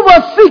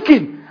approval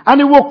seeking, and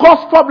it will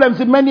cause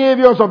problems in many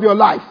areas of your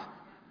life.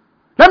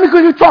 Let me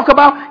quickly talk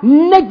about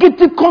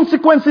negative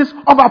consequences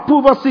of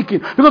approval seeking.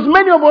 Because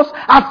many of us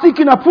are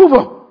seeking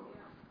approval.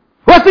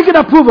 We're seeking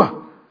approval.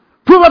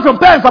 Approval from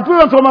parents,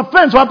 approval from our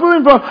friends,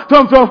 approval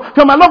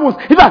from our loved ones.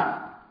 In fact,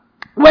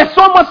 we're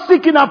so much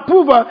seeking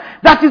approval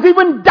that is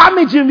even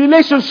damaging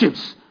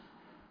relationships.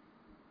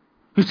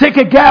 You take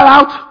a girl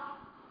out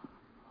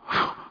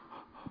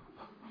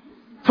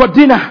for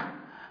dinner.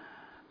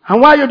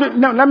 And while you're doing...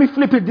 Now, let me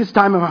flip it this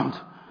time around.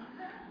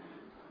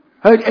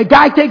 A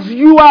guy takes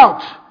you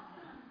out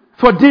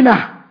for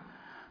dinner.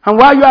 And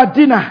while you're at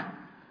dinner,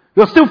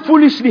 you're still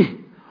foolishly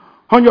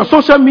on your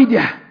social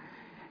media.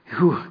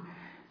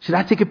 Should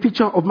I take a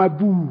picture of my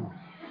boo?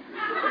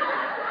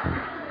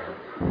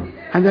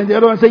 And then the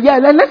other one say, yeah,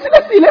 let's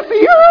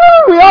see.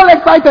 We're all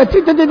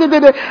excited. And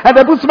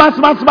they put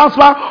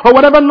smile, or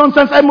whatever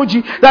nonsense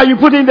emoji that you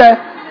put in there.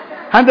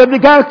 And then the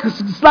guy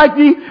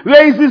slightly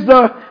raises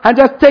and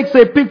just takes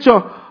a picture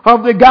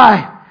of the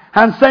guy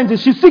and sends it.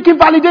 She's seeking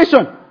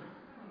validation.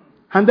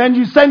 And then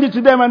you send it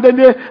to them, and then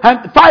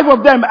and 5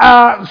 of them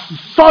are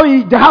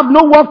sorry, they have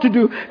no work to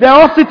do. They're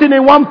all sitting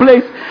in one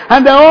place,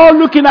 and they're all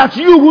looking at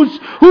you,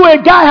 who a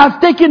guy has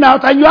taken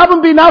out, and you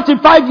haven't been out in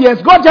 5 years.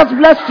 God just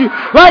blessed you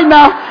right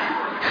now.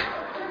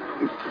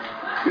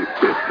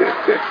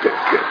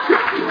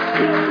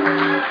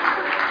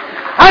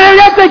 And then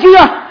you're taking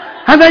her,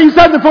 and then you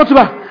send the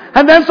photograph,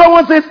 and then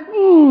someone says,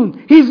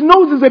 his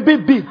nose is a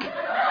bit big.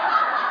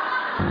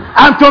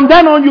 And from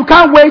then on, you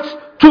can't wait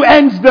to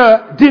end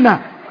the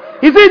dinner.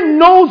 Is it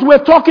nose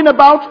we're talking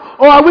about,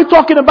 or are we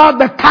talking about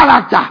the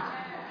character?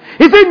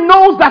 Is it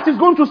nose that is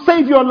going to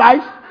save your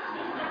life?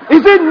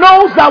 Is it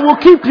nose that will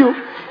keep you?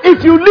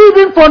 If you leave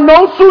him for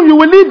nose, soon you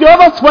will leave the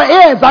others for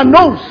ears and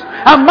nose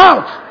and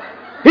mouth.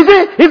 Is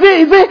it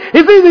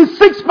the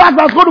 6-pack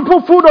that's going to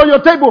put food on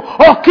your table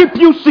or keep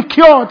you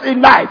secured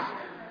in life?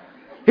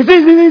 Is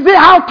it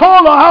how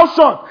tall or how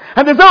short?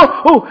 And they say,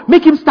 oh,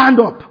 make him stand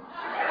up.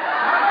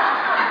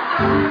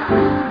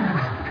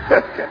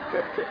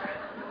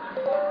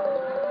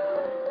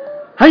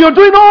 And you're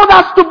doing all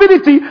that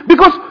stupidity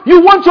because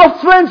you want your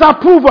friend's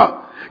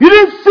approval. You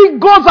didn't seek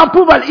God's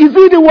approval. Is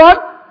he the one?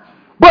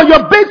 But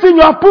you're basing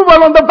your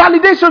approval on the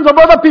validations of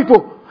other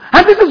people.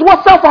 And this is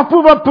what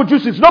self-approval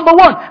produces. Number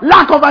 1,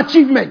 lack of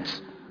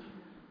achievement.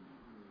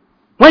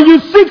 When you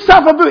seek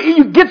self-approval,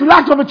 you get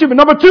lack of achievement.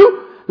 Number 2,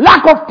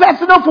 lack of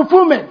personal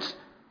fulfillment.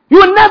 You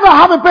will never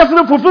have a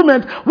personal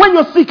fulfillment when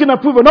you're seeking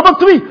approval. Number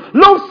 3,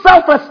 low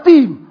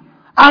self-esteem.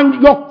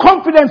 And your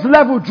confidence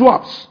level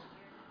drops.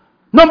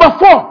 Number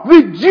 4,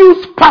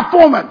 reduced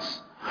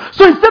performance.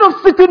 So instead of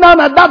sitting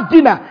down at that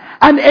dinner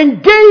and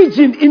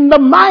engaging in the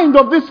mind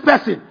of this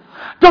person,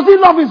 does he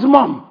love his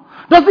mom?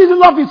 Does he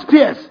love his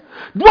peers?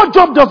 What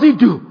job does he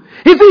do?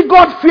 Is he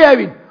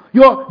God-fearing?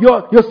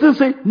 You're still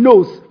saying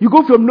nose. You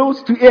go from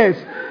nose to ears.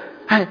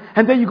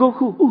 And then you go,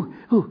 ooh.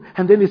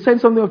 And then he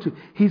sends something up to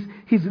you.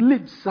 His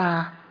lips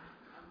are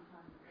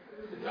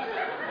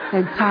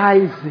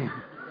enticing.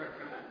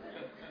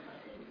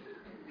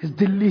 It's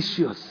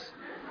delicious.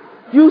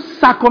 You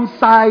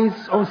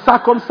uncircumcised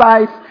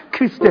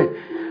Christian,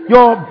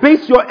 you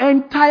base your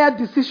entire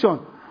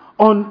decision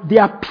on the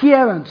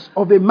appearance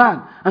of a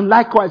man and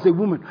likewise a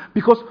woman,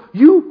 because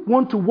you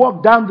want to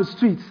walk down the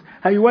streets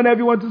and you want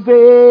everyone to say,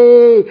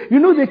 hey. You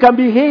know they can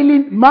be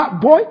hailing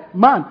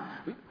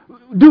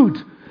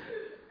dude.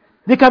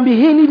 They can be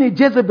hailing a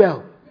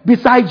Jezebel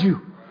beside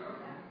you.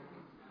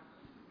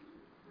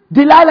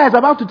 Delilah is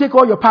about to take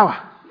all your power.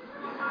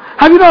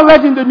 Have you not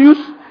read in the news?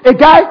 A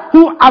guy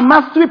who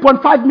amassed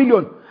 3.5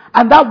 million,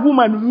 and that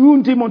woman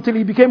ruined him until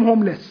he became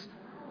homeless.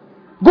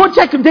 Go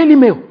check in Daily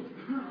Mail.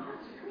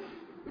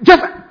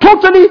 Just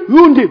totally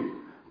ruined him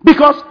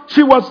because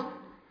she was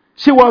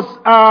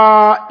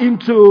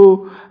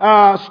into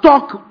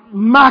stock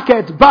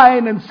market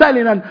buying and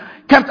selling and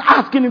kept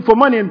asking him for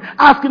money and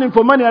asking him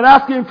for money and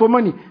asking him for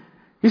money.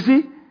 You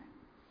see,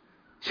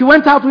 she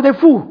went out with a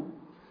fool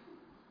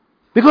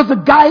because the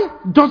guy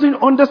doesn't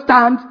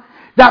understand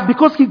that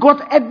because he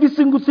got every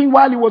single thing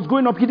while he was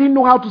growing up, he didn't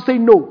know how to say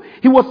no.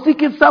 He was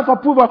seeking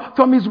self-approval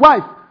from his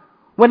wife.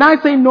 When I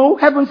say no,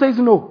 heaven says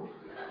no.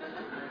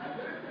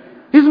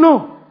 It's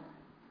no.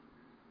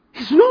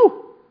 It's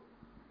no.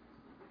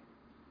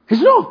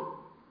 It's no.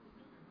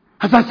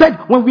 As I said,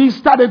 when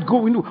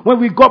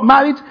we got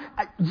married,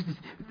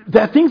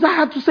 there are things I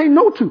had to say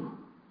no to.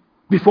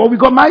 Before we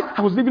got married,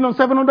 I was living on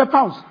 700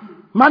 pounds,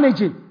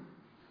 managing.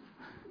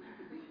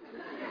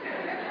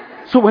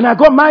 So when I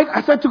got married,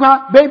 I said to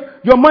her, babe,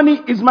 your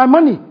money is my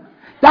money.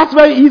 That's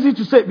very easy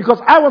to say because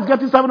I was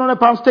getting 700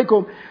 pounds take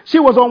home. She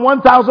was on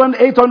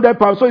 1,800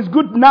 pounds. So it's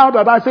good now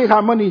that I say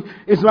her money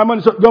is my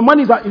money. So your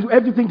money is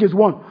everything is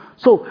one.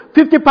 So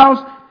 50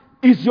 pounds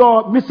is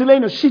your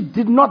miscellaneous. She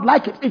did not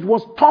like it. It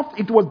was tough.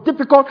 It was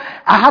difficult.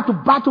 I had to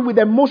battle with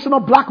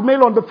emotional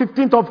blackmail on the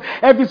 15th of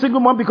every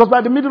single month because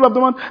by the middle of the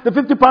month, the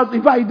 50 pounds,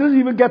 in fact, it didn't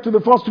even get to the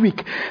first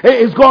week.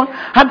 It's gone.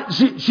 And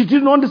she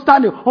didn't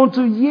understand it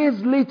until years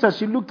later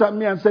she looked at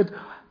me and said,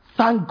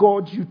 thank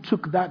God you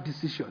took that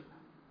decision.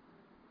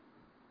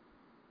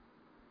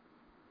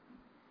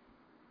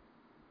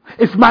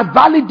 If my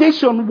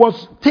validation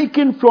was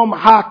taken from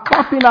her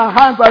clapping her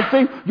hands and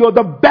saying, you're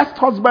the best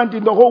husband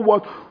in the whole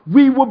world,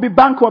 we would be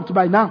bankrupt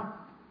by now.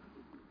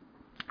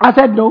 I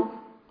said no.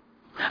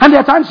 And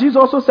there are times she's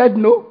also said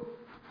no.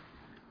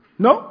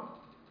 No.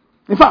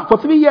 In fact, for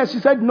 3 years she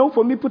said no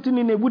for me putting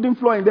in a wooden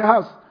floor in the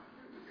house.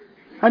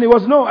 And it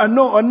was no, and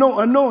no, and no,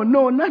 and no, and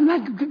no. And I'm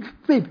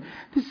like, babe,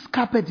 this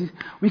carpet is,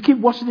 we keep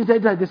washing it. They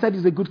said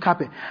it's a good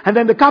carpet. And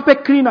then the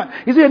carpet cleaner,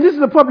 you see, and this is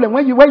the problem,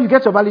 where you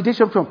get your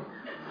validation from.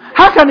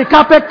 How can a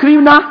carpet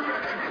cleaner?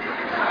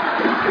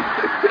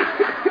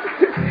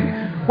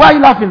 Why are you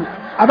laughing?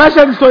 Have I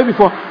shared this story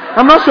before?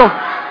 I'm not sure.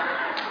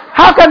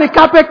 How can a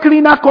carpet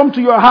cleaner come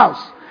to your house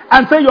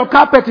and say your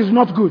carpet is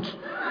not good?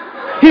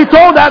 He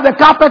told her the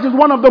carpet is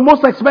one of the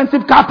most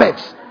expensive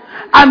carpets.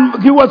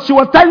 And she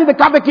was telling the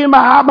carpet cleaner,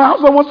 my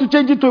husband wants to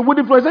change it to a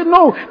wooden floor. He said,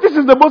 no, this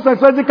is the most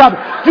expensive carpet.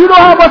 Do you know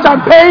how much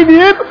I'm paying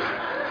him?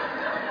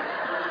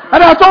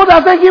 And I told her,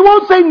 I said, he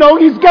won't say no,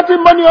 he's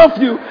getting money off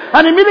you.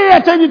 And immediately I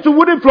changed it to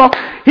wooden floor.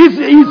 He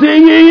said,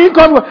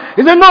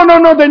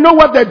 no, they know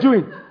what they're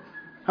doing.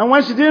 And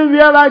when she didn't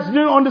realize,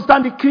 didn't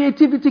understand, the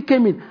creativity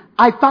came in.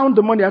 I found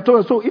the money. I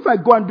told her, so if I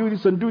go and do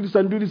this and do this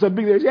and do this and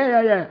do this,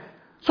 yeah.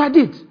 So I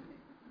did.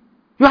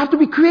 You have to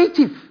be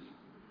creative.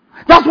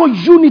 That's what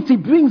unity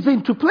brings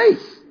into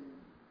place.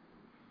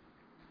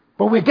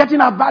 But we're getting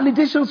our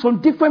validations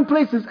from different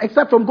places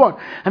except from God.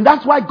 And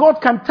that's why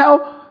God can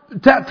tell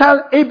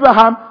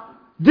Abraham,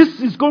 this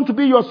is going to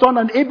be your son.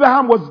 And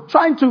Abraham was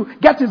trying to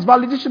get his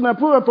validation and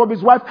approval from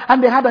his wife,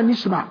 and they had an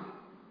Ishmael.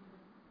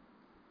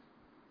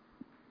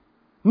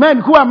 Men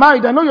who are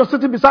married, I know you're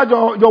sitting beside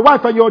your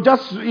wife and you're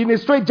just in a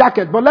straight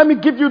jacket, but let me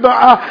give you you're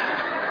a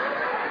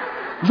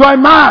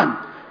man.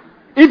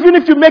 Even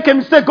if you make a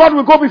mistake, God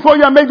will go before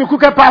you and make the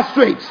crooked path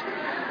straight.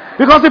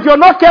 Because if you're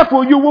not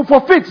careful, you will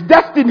forfeit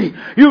destiny.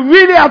 You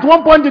really at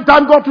one point in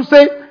time got to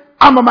say,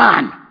 I'm a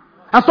man.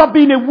 And stop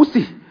being a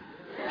wussy.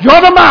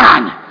 You're the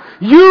man.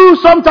 You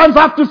sometimes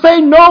have to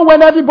say no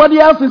when everybody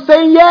else is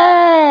saying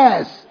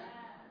yes.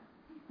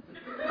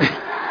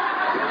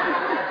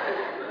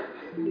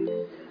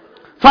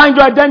 Find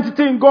your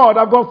identity in God.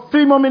 I've got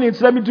 3 more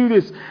minutes. Let me do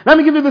this. Let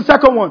me give you the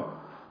second one.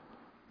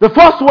 The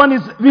first one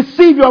is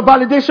receive your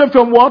validation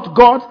from what?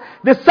 God.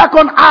 The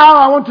second R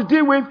I want to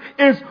deal with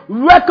is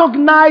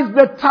recognize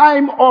the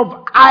time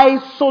of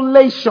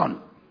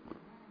isolation.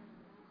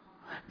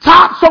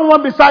 Tap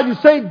someone beside you.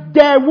 Say,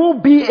 there will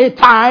be a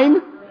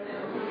time.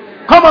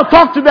 Come on,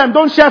 talk to them.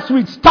 Don't share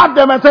sweets. Tap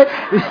them and say...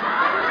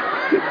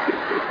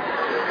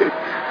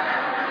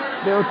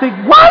 They'll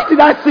think, why did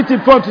I sit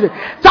in front of them?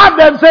 Tap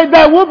them, say,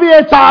 there will be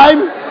a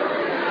time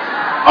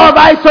of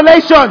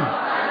isolation.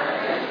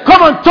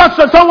 Come on, touch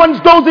them. Someone's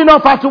dozing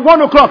off after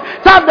 1 o'clock.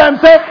 Tap them,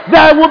 say,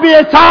 there will be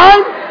a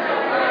time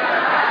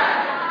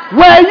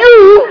where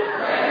you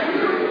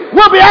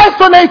will be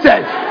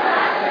isolated.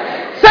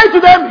 Say to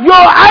them,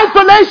 your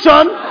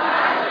isolation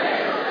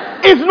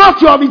is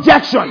not your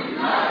rejection.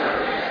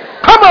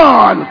 Come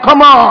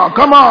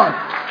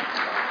on.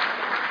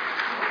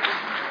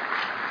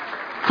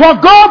 For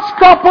God's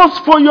purpose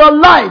for your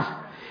life,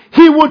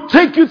 He will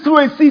take you through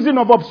a season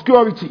of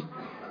obscurity.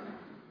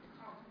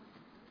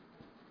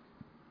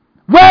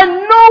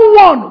 When no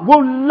one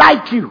will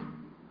like you.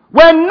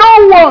 When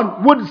no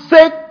one would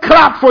say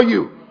clap for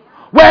you.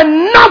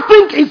 When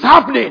nothing is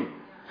happening.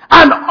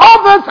 And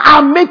others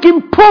are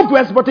making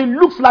progress, but it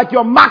looks like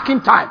you're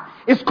marking time.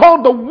 It's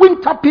called the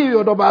winter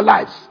period of our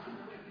lives.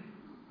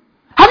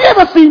 Have you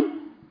ever seen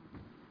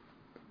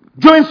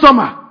during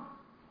summer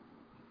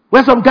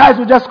when some guys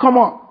will just come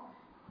up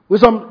with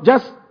some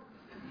just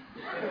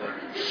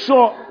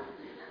short,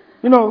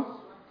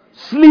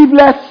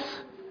 sleeveless,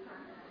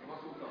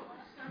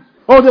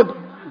 or the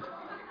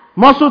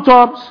muscle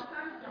tops,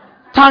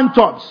 tank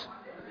tops,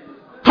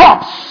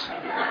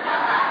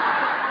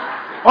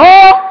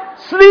 or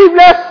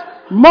sleeveless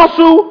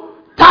muscle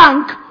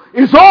tank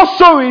is all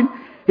showing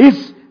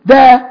is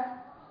their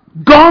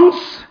guns,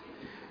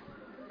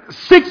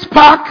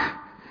 6-pack,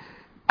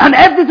 and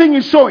everything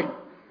is showing.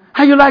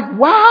 And you're like,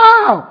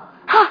 wow,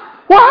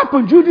 what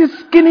happened? You this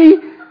skinny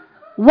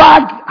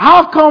wag,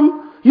 how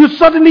come you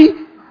suddenly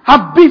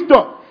have beefed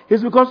up?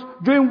 It's because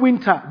during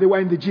winter they were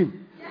in the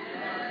gym.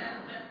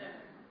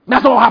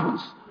 That's all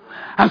happens.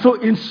 And so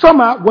in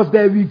summer was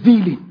their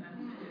revealing.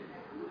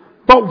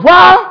 But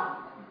while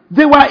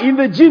they were in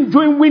the gym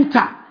during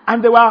winter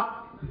and they were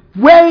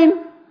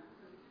wearing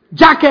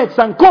jackets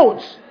and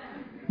coats,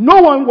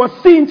 no one was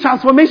seeing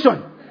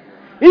transformation.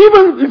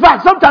 Even, in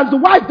fact, sometimes the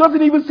wife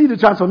doesn't even see the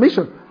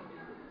transformation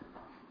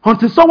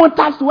until someone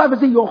taps the wife and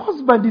says, your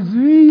husband is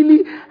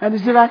really, and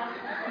she's like,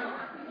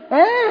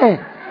 hey.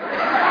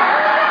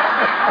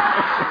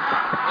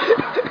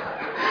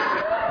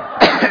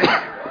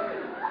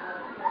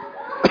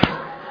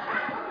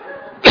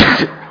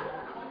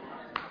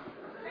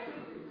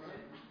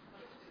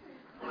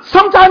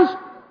 Sometimes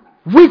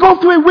we go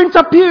through a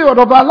winter period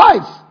of our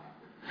lives.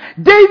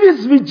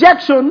 David's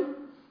rejection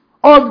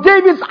of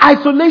David's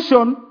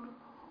isolation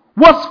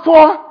was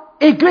for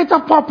a greater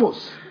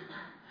purpose.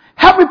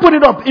 Help me put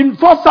it up in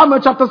 1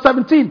 Samuel chapter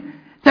 17,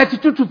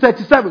 32 to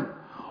 37.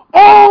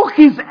 All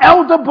his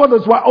elder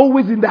brothers were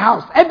always in the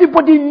house.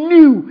 Everybody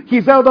knew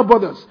his elder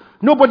brothers.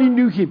 Nobody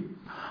knew him.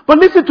 But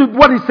listen to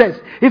what he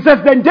says. He says,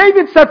 then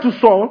David said to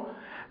Saul,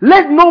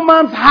 let no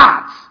man's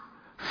heart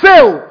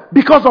fail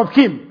because of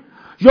him.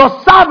 Your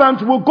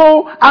servant will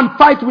go and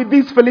fight with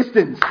these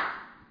Philistines.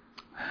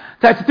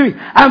 33.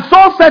 And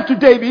Saul said to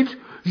David,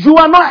 you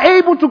are not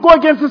able to go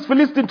against this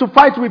Philistine to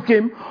fight with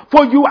him,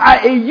 for you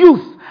are a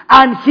youth,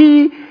 and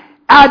he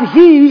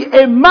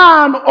a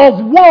man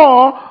of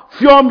war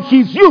from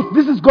his youth.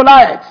 This is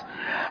Goliath.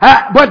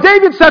 But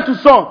David said to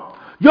Saul,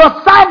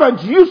 your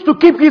servant used to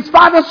keep his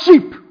father's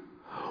sheep.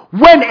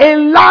 When a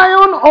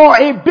lion or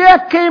a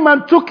bear came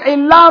and took a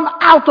lamb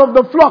out of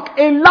the flock,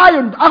 a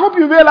lion, I hope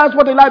you realize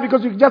what a lion,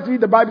 because you can just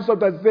read the Bible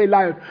sometimes and say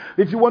lion.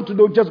 If you want to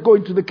know, just go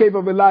into the cave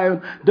of a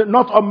lion.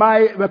 Not on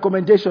my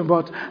recommendation,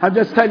 but I'm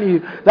just telling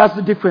you, that's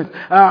the difference.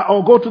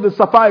 Or go to the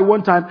safari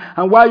one time,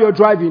 and while you're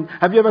driving,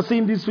 have you ever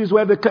seen these films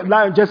where the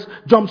lion just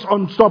jumps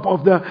on top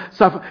of the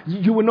safari?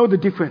 You will know the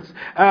difference.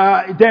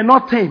 They're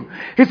not tame.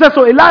 He says,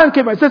 so a lion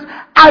came and says,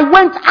 I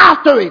went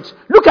after it.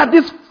 Look at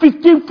this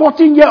 15,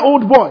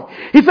 14-year-old boy.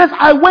 He says,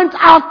 I went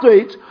after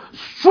it,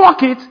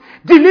 struck it,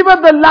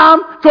 delivered the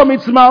lamb from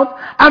its mouth,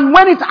 and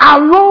when it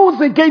arose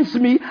against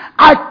me,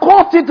 I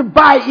caught it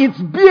by its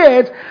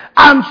beard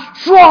and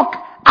struck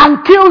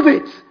and killed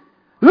it.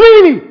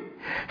 Really?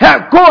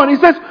 Go on. He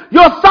says,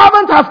 your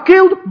servant has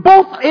killed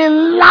both a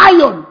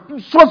lion,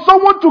 for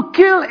someone to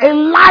kill a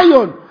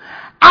lion,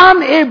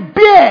 and a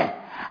bear.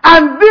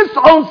 And this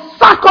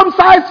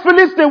uncircumcised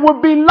Philistine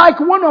would be like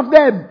one of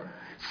them,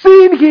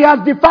 seeing he has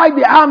defied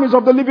the armies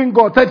of the living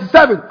God.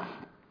 37.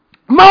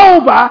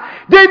 Moreover,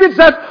 David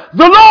said,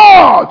 the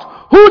Lord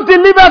who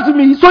delivered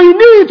me, so he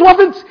knew it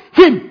wasn't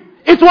him,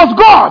 it was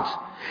God.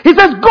 He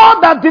says,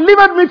 God that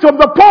delivered me from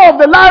the paw of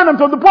the lion and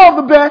from the paw of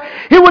the bear,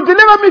 he will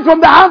deliver me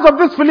from the hands of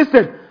this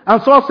Philistine.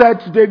 And Saul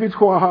said to David,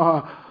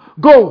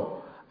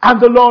 go,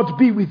 and the Lord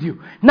be with you.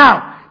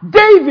 Now,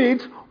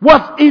 David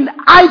was in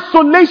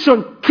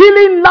isolation,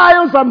 killing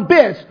lions and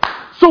bears.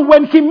 So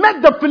when he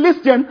met the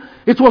Philistine,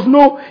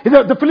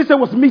 the Philistine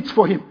was meat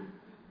for him.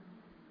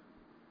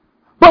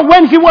 But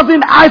when he was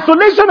in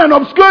isolation and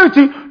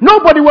obscurity,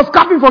 nobody was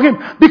clapping for him,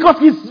 because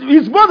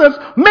his brothers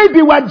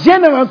maybe were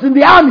generals in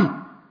the army.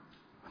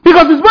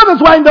 Because his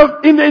brothers were in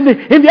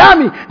the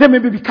army. They may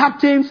be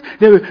captains,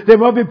 they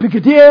may be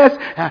brigadiers,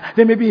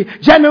 they may be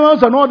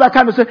generals and all that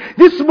kind of stuff.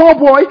 This small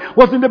boy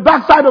was in the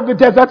backside of the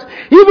desert.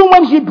 Even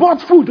when he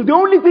brought food, the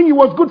only thing he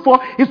was good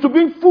for is to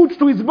bring food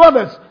to his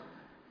brothers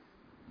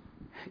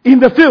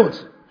in the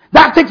field.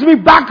 That takes me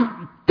back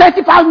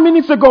 35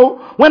 minutes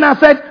ago when I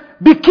said,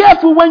 be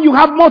careful when you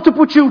have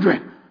multiple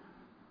children.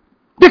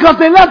 Because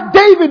they left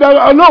David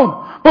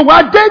alone. But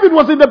while David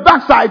was in the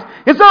backside,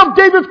 instead of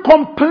David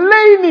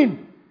complaining,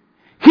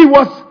 he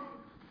was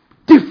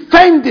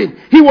defending.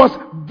 He was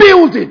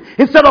building.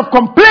 Instead of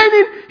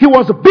complaining, he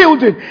was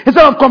building.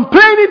 Instead of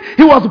complaining,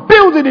 he was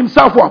building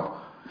himself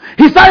up.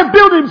 He started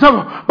building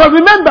himself up. But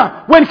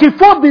remember, when he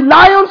fought the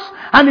lions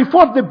and he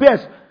fought the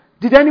bears,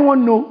 did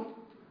anyone know?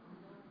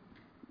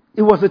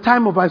 It was a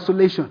time of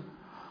isolation.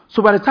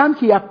 So by the time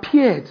he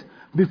appeared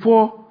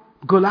before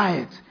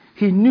Goliath,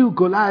 he knew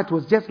Goliath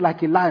was just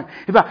like a lion.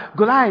 In fact,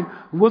 Goliath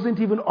wasn't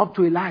even up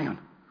to a lion.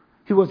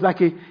 He was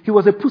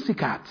a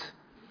pussycat.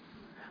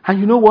 And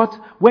you know what?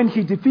 When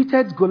he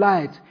defeated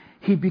Goliath,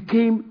 he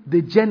became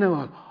the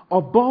general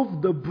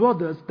above the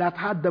brothers that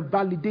had the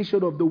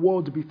validation of the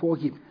world before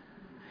him.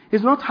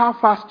 It's not how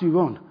fast you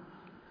run.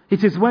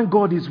 It is when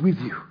God is with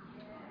you.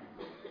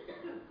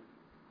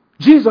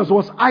 Jesus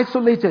was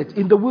isolated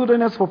in the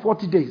wilderness for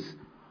 40 days.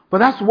 But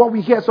that's what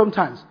we hear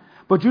sometimes.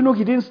 But you know,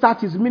 he didn't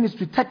start his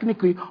ministry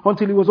technically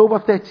until he was over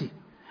 30.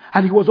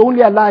 And he was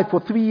only alive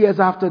for 3 years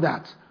after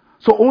that.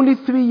 So only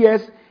 3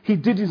 years he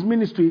did his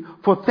ministry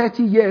for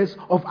 30 years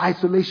of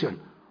isolation.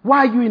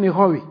 Why are you in a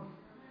hurry?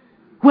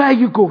 Where are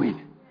you going?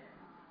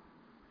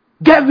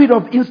 Get rid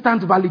of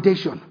instant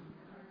validation.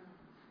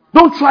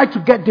 Don't try to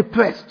get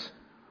depressed.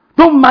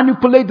 Don't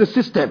manipulate the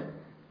system.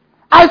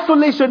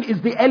 Isolation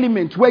is the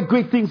element where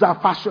great things are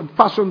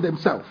fashioned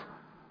themselves.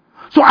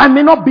 So I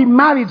may not be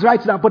married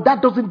right now, but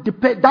that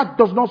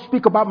does not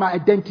speak about my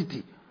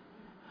identity.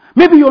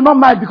 Maybe you're not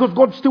married because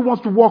God still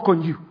wants to work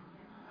on you.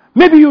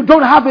 Maybe you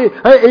don't have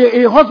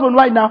a husband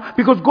right now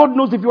because God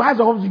knows if you have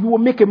a husband, you will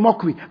make a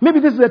mockery.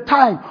 Maybe this is a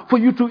time for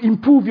you to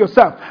improve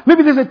yourself.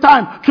 Maybe this is a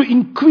time to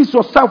increase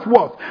your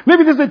self-worth.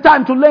 Maybe this is a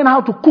time to learn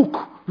how to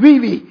cook.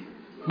 Really.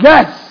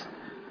 Yes.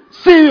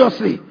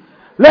 Seriously.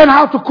 Learn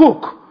how to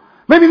cook.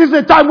 Maybe this is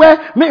a time where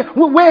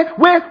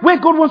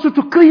God wants you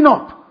to clean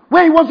up.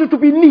 Where He wants you to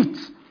be neat.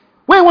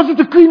 Where He wants you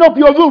to clean up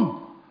your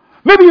room.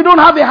 Maybe you don't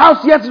have a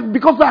house yet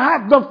because the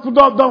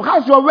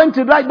house you're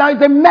renting right now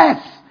is a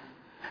mess.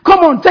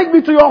 Come on, take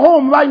me to your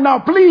home right now,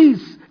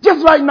 please.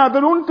 Just right now. The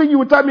only thing you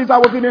would tell me is I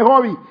was in a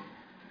hurry.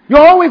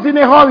 You're always in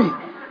a hurry.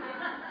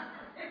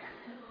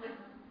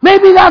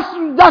 Maybe that's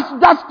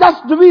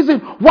the reason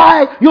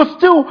why you're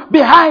still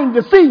behind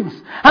the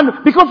scenes.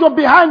 And because you're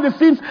behind the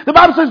scenes, the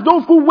Bible says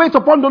those who wait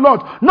upon the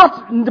Lord,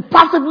 not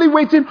passively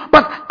waiting,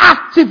 but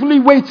actively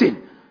waiting.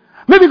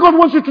 Maybe God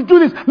wants you to do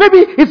this. Maybe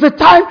it's a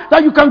time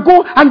that you can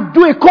go and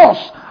do a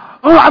course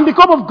and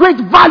become of great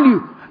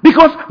value.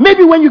 Because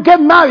maybe when you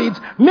get married,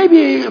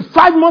 maybe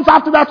 5 months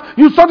after that,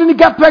 you suddenly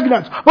get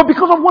pregnant. But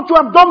because of what you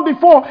have done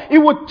before, it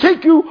will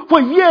take you for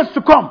years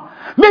to come.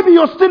 Maybe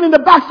you're still in the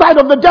backside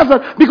of the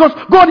desert because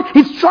God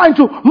is trying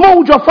to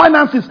mold your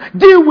finances,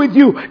 deal with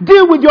you,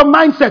 deal with your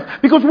mindset.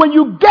 Because when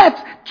you get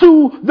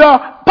to the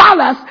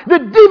palace, the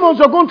demons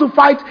you're going to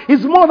fight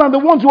is more than the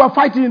ones you are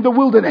fighting in the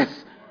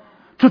wilderness.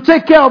 To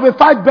take care of a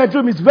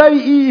 5-bedroom is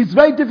very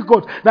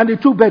difficult than a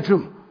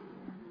 2-bedroom.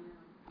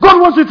 God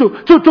wants you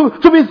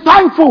to be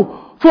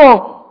thankful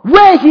for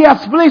where He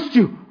has placed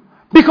you.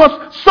 Because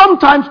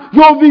sometimes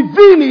your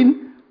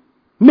revealing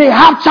may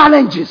have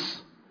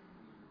challenges.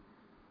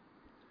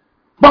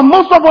 But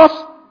most of us,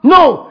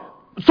 no.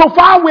 So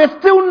far we're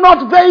still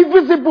not very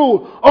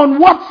visible on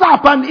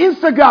WhatsApp and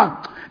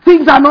Instagram.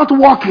 Things are not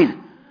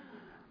working.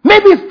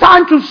 Maybe it's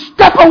time to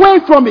step away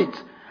from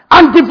it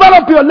and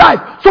develop your life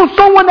so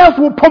someone else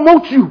will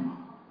promote you.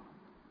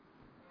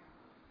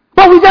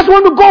 But we just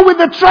want to go with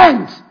the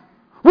trends.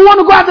 We want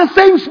to go at the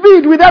same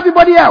speed with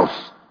everybody else.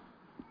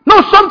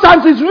 No,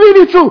 sometimes it's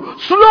really true.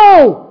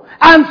 Slow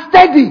and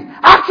steady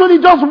actually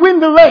does win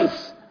the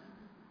race.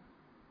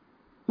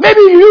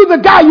 Maybe you, the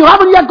guy, you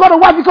haven't yet got a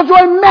wife because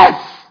you're a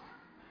mess.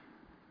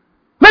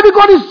 Maybe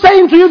God is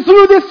saying to you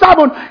through this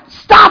sermon,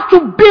 start to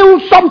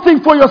build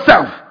something for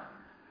yourself.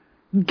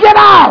 Get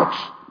out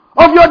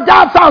of your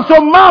dad's house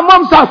or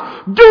mom's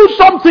house. Do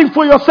something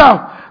for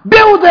yourself.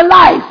 Build a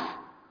life.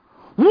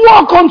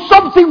 Work on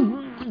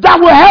something that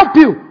will help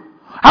you.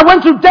 I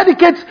went to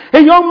dedicate a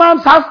young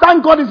man's house.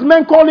 Thank God his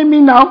men calling me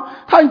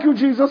now. Thank you,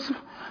 Jesus.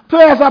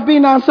 Prayers are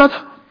being answered.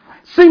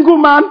 Single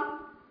man.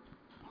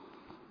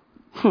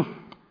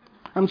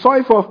 I'm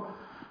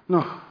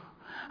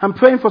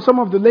praying for some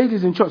of the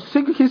ladies in church.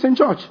 He's in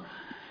church.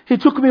 He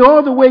took me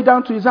all the way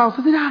down to his house.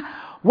 I said,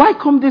 why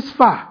come this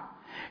far?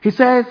 He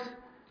says,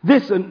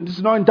 this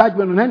is not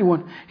indictment on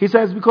anyone. He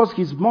says because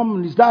his mom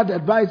and his dad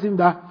advised him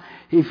that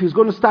if he's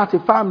going to start a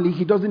family,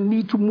 he doesn't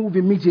need to move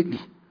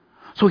immediately.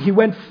 So he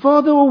went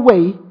further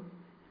away,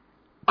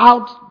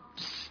 out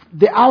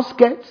the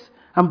outskirts,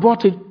 and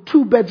bought a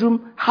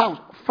 2-bedroom house.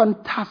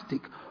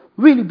 Fantastic.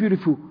 Really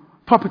beautiful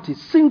property.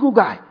 Single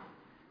guy.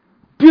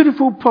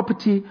 Beautiful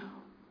property.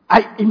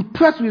 I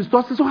impressed with his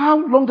thoughts. So how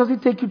long does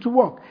it take you to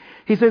walk?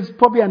 He says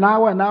probably an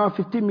hour,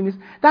 15 minutes.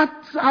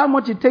 That's how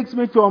much it takes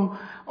me from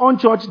on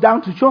church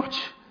down to church.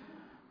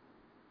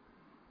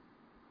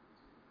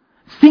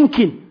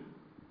 Thinking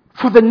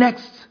for the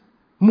next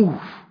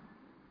move.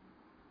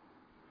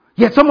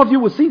 Yet some of you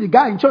will see the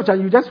guy in church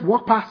and you just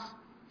walk past.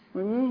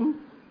 You're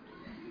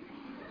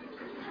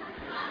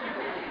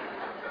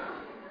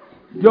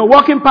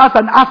walking past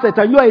an asset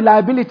and you're a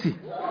liability.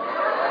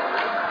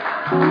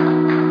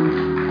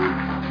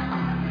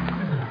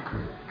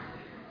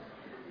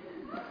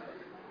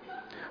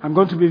 I'm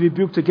going to be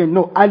rebuked again.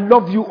 No, I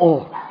love you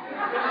all.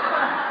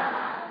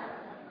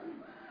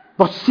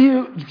 But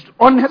see,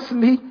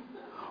 honestly,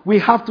 we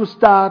have to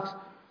start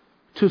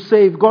to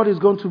say if God is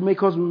going to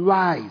make us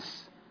rise,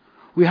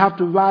 we have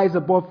to rise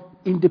above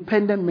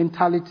independent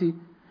mentality,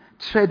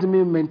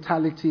 treadmill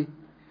mentality,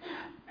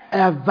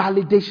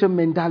 validation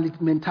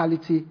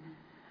mentality,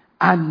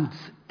 and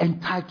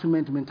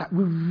entitlement mentality.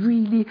 We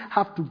really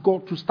have to go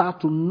to start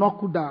to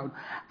knuckle down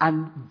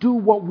and do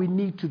what we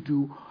need to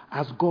do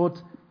as God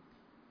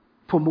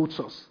promotes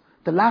us.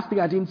 The last thing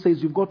I didn't say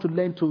is you've got to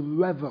learn to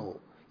revel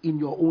in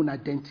your own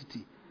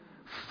identity.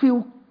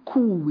 Feel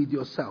cool with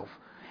yourself.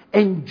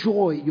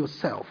 Enjoy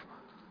yourself.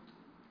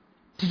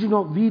 Did you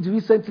not read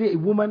recently a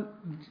woman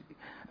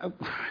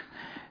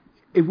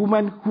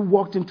who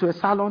walked into a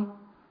salon,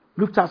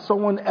 looked at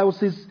someone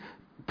else's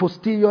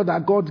posterior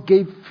that God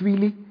gave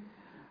freely,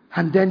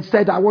 and then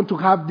said, I want to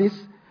have this,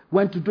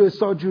 went to do a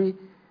surgery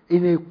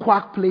in a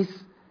quack place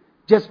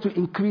just to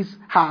increase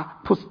her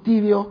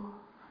posterior,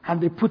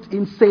 and they put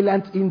in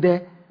saline in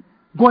there.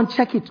 Go and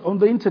check it on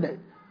the internet.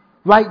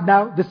 Right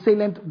now, the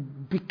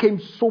saline became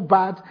so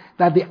bad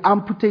that they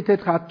amputated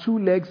her 2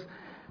 legs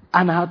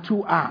and her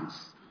 2 arms.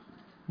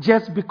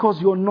 Just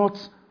because you're not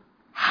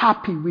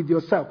happy with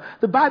yourself.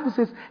 The Bible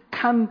says,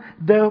 can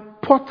the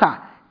potter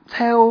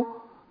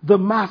tell the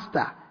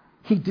master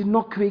He did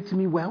not create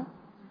me well.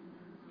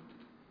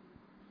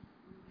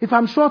 If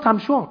I'm short, I'm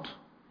short.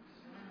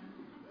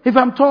 If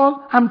I'm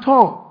tall, I'm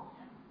tall.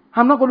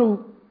 I'm not going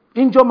to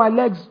injure my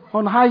legs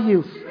on high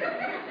heels.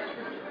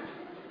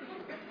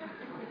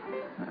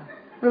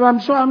 If I'm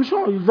sure, I'm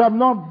sure. If I'm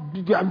not,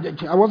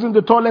 I wasn't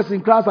the tallest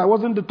in class. I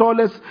wasn't the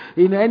tallest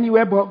in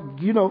anywhere. But,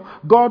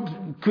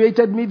 God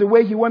created me the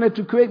way He wanted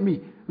to create me.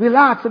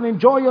 Relax and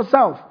enjoy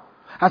yourself.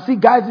 I see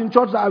guys in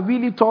church that are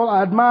really tall.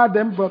 I admire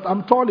them, but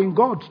I'm tall in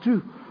God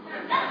too.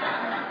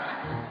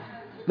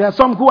 There are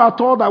some who are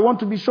tall that want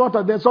to be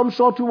shorter. There are some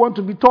short who want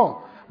to be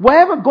tall.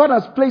 Whatever God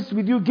has placed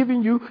with you,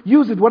 given you,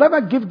 use it.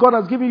 Whatever gift God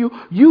has given you,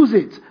 use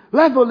it.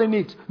 Revel in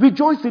it.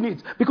 Rejoice in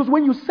it. Because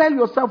when you sell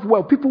yourself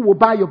well, people will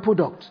buy your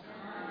product.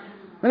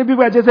 Many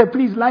people just say,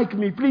 please like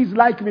me, please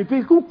like me,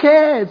 please. Who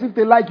cares if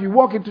they like you?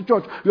 Walk into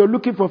church, you're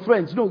looking for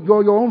friends. No,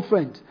 you're your own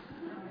friend.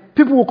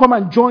 People will come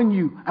and join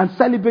you and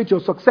celebrate your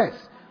success.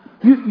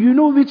 You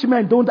know rich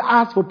men don't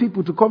ask for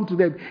people to come to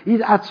them.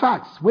 It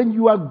attracts. When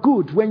you are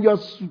good, when you're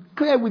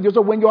clear with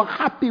yourself, when you're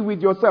happy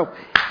with yourself,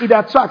 it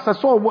attracts. I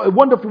saw a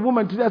wonderful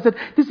woman today. I said,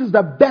 this is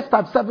the best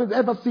I've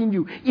ever seen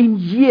you in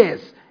years.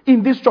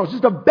 In this church, this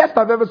is the best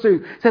I've ever seen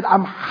you. Said,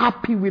 I'm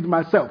happy with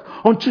myself.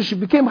 Until she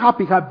became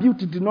happy, her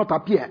beauty did not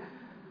appear.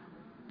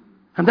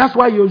 And that's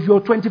why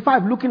you're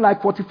 25 looking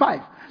like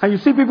 45. And you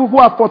see people who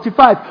are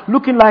 45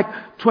 looking like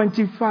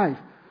 25.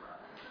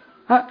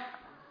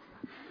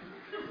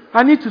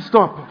 I need to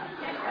stop.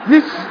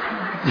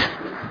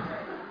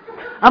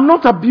 I'm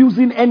not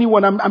abusing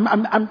anyone.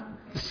 I'm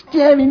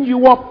stirring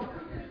you up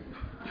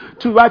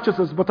to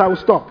righteousness, but I will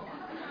stop.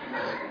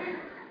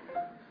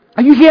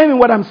 Are you hearing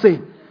what I'm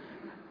saying?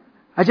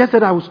 I just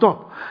said I will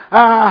stop.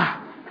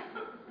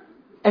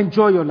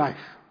 Enjoy your life.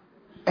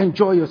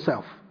 Enjoy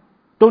yourself.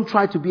 Don't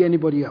try to be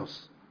anybody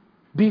else.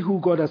 Be who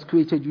God has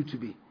created you to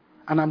be.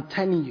 And I'm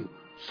telling you,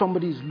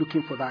 somebody is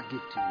looking for that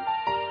gift in you.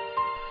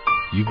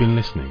 You've been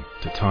listening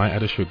to Ty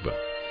Adeshugba,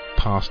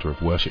 pastor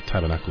of Worship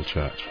Tabernacle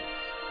Church.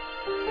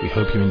 We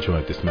hope you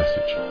enjoyed this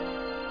message.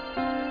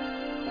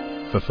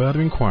 For further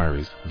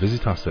inquiries,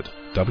 visit us at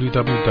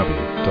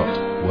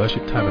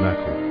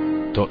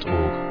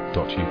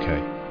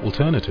www.worshiptabernacle.org.uk.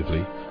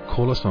 Alternatively,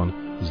 call us on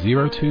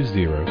 020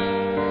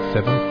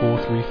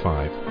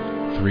 7435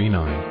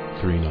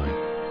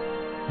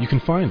 3939. You can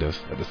find us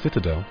at the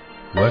Citadel,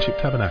 Worship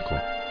Tabernacle,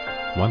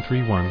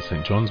 131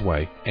 St John's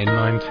Way,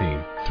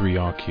 N19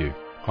 3RQ,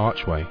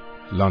 Archway,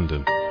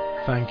 London.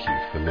 Thank you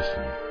for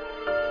listening.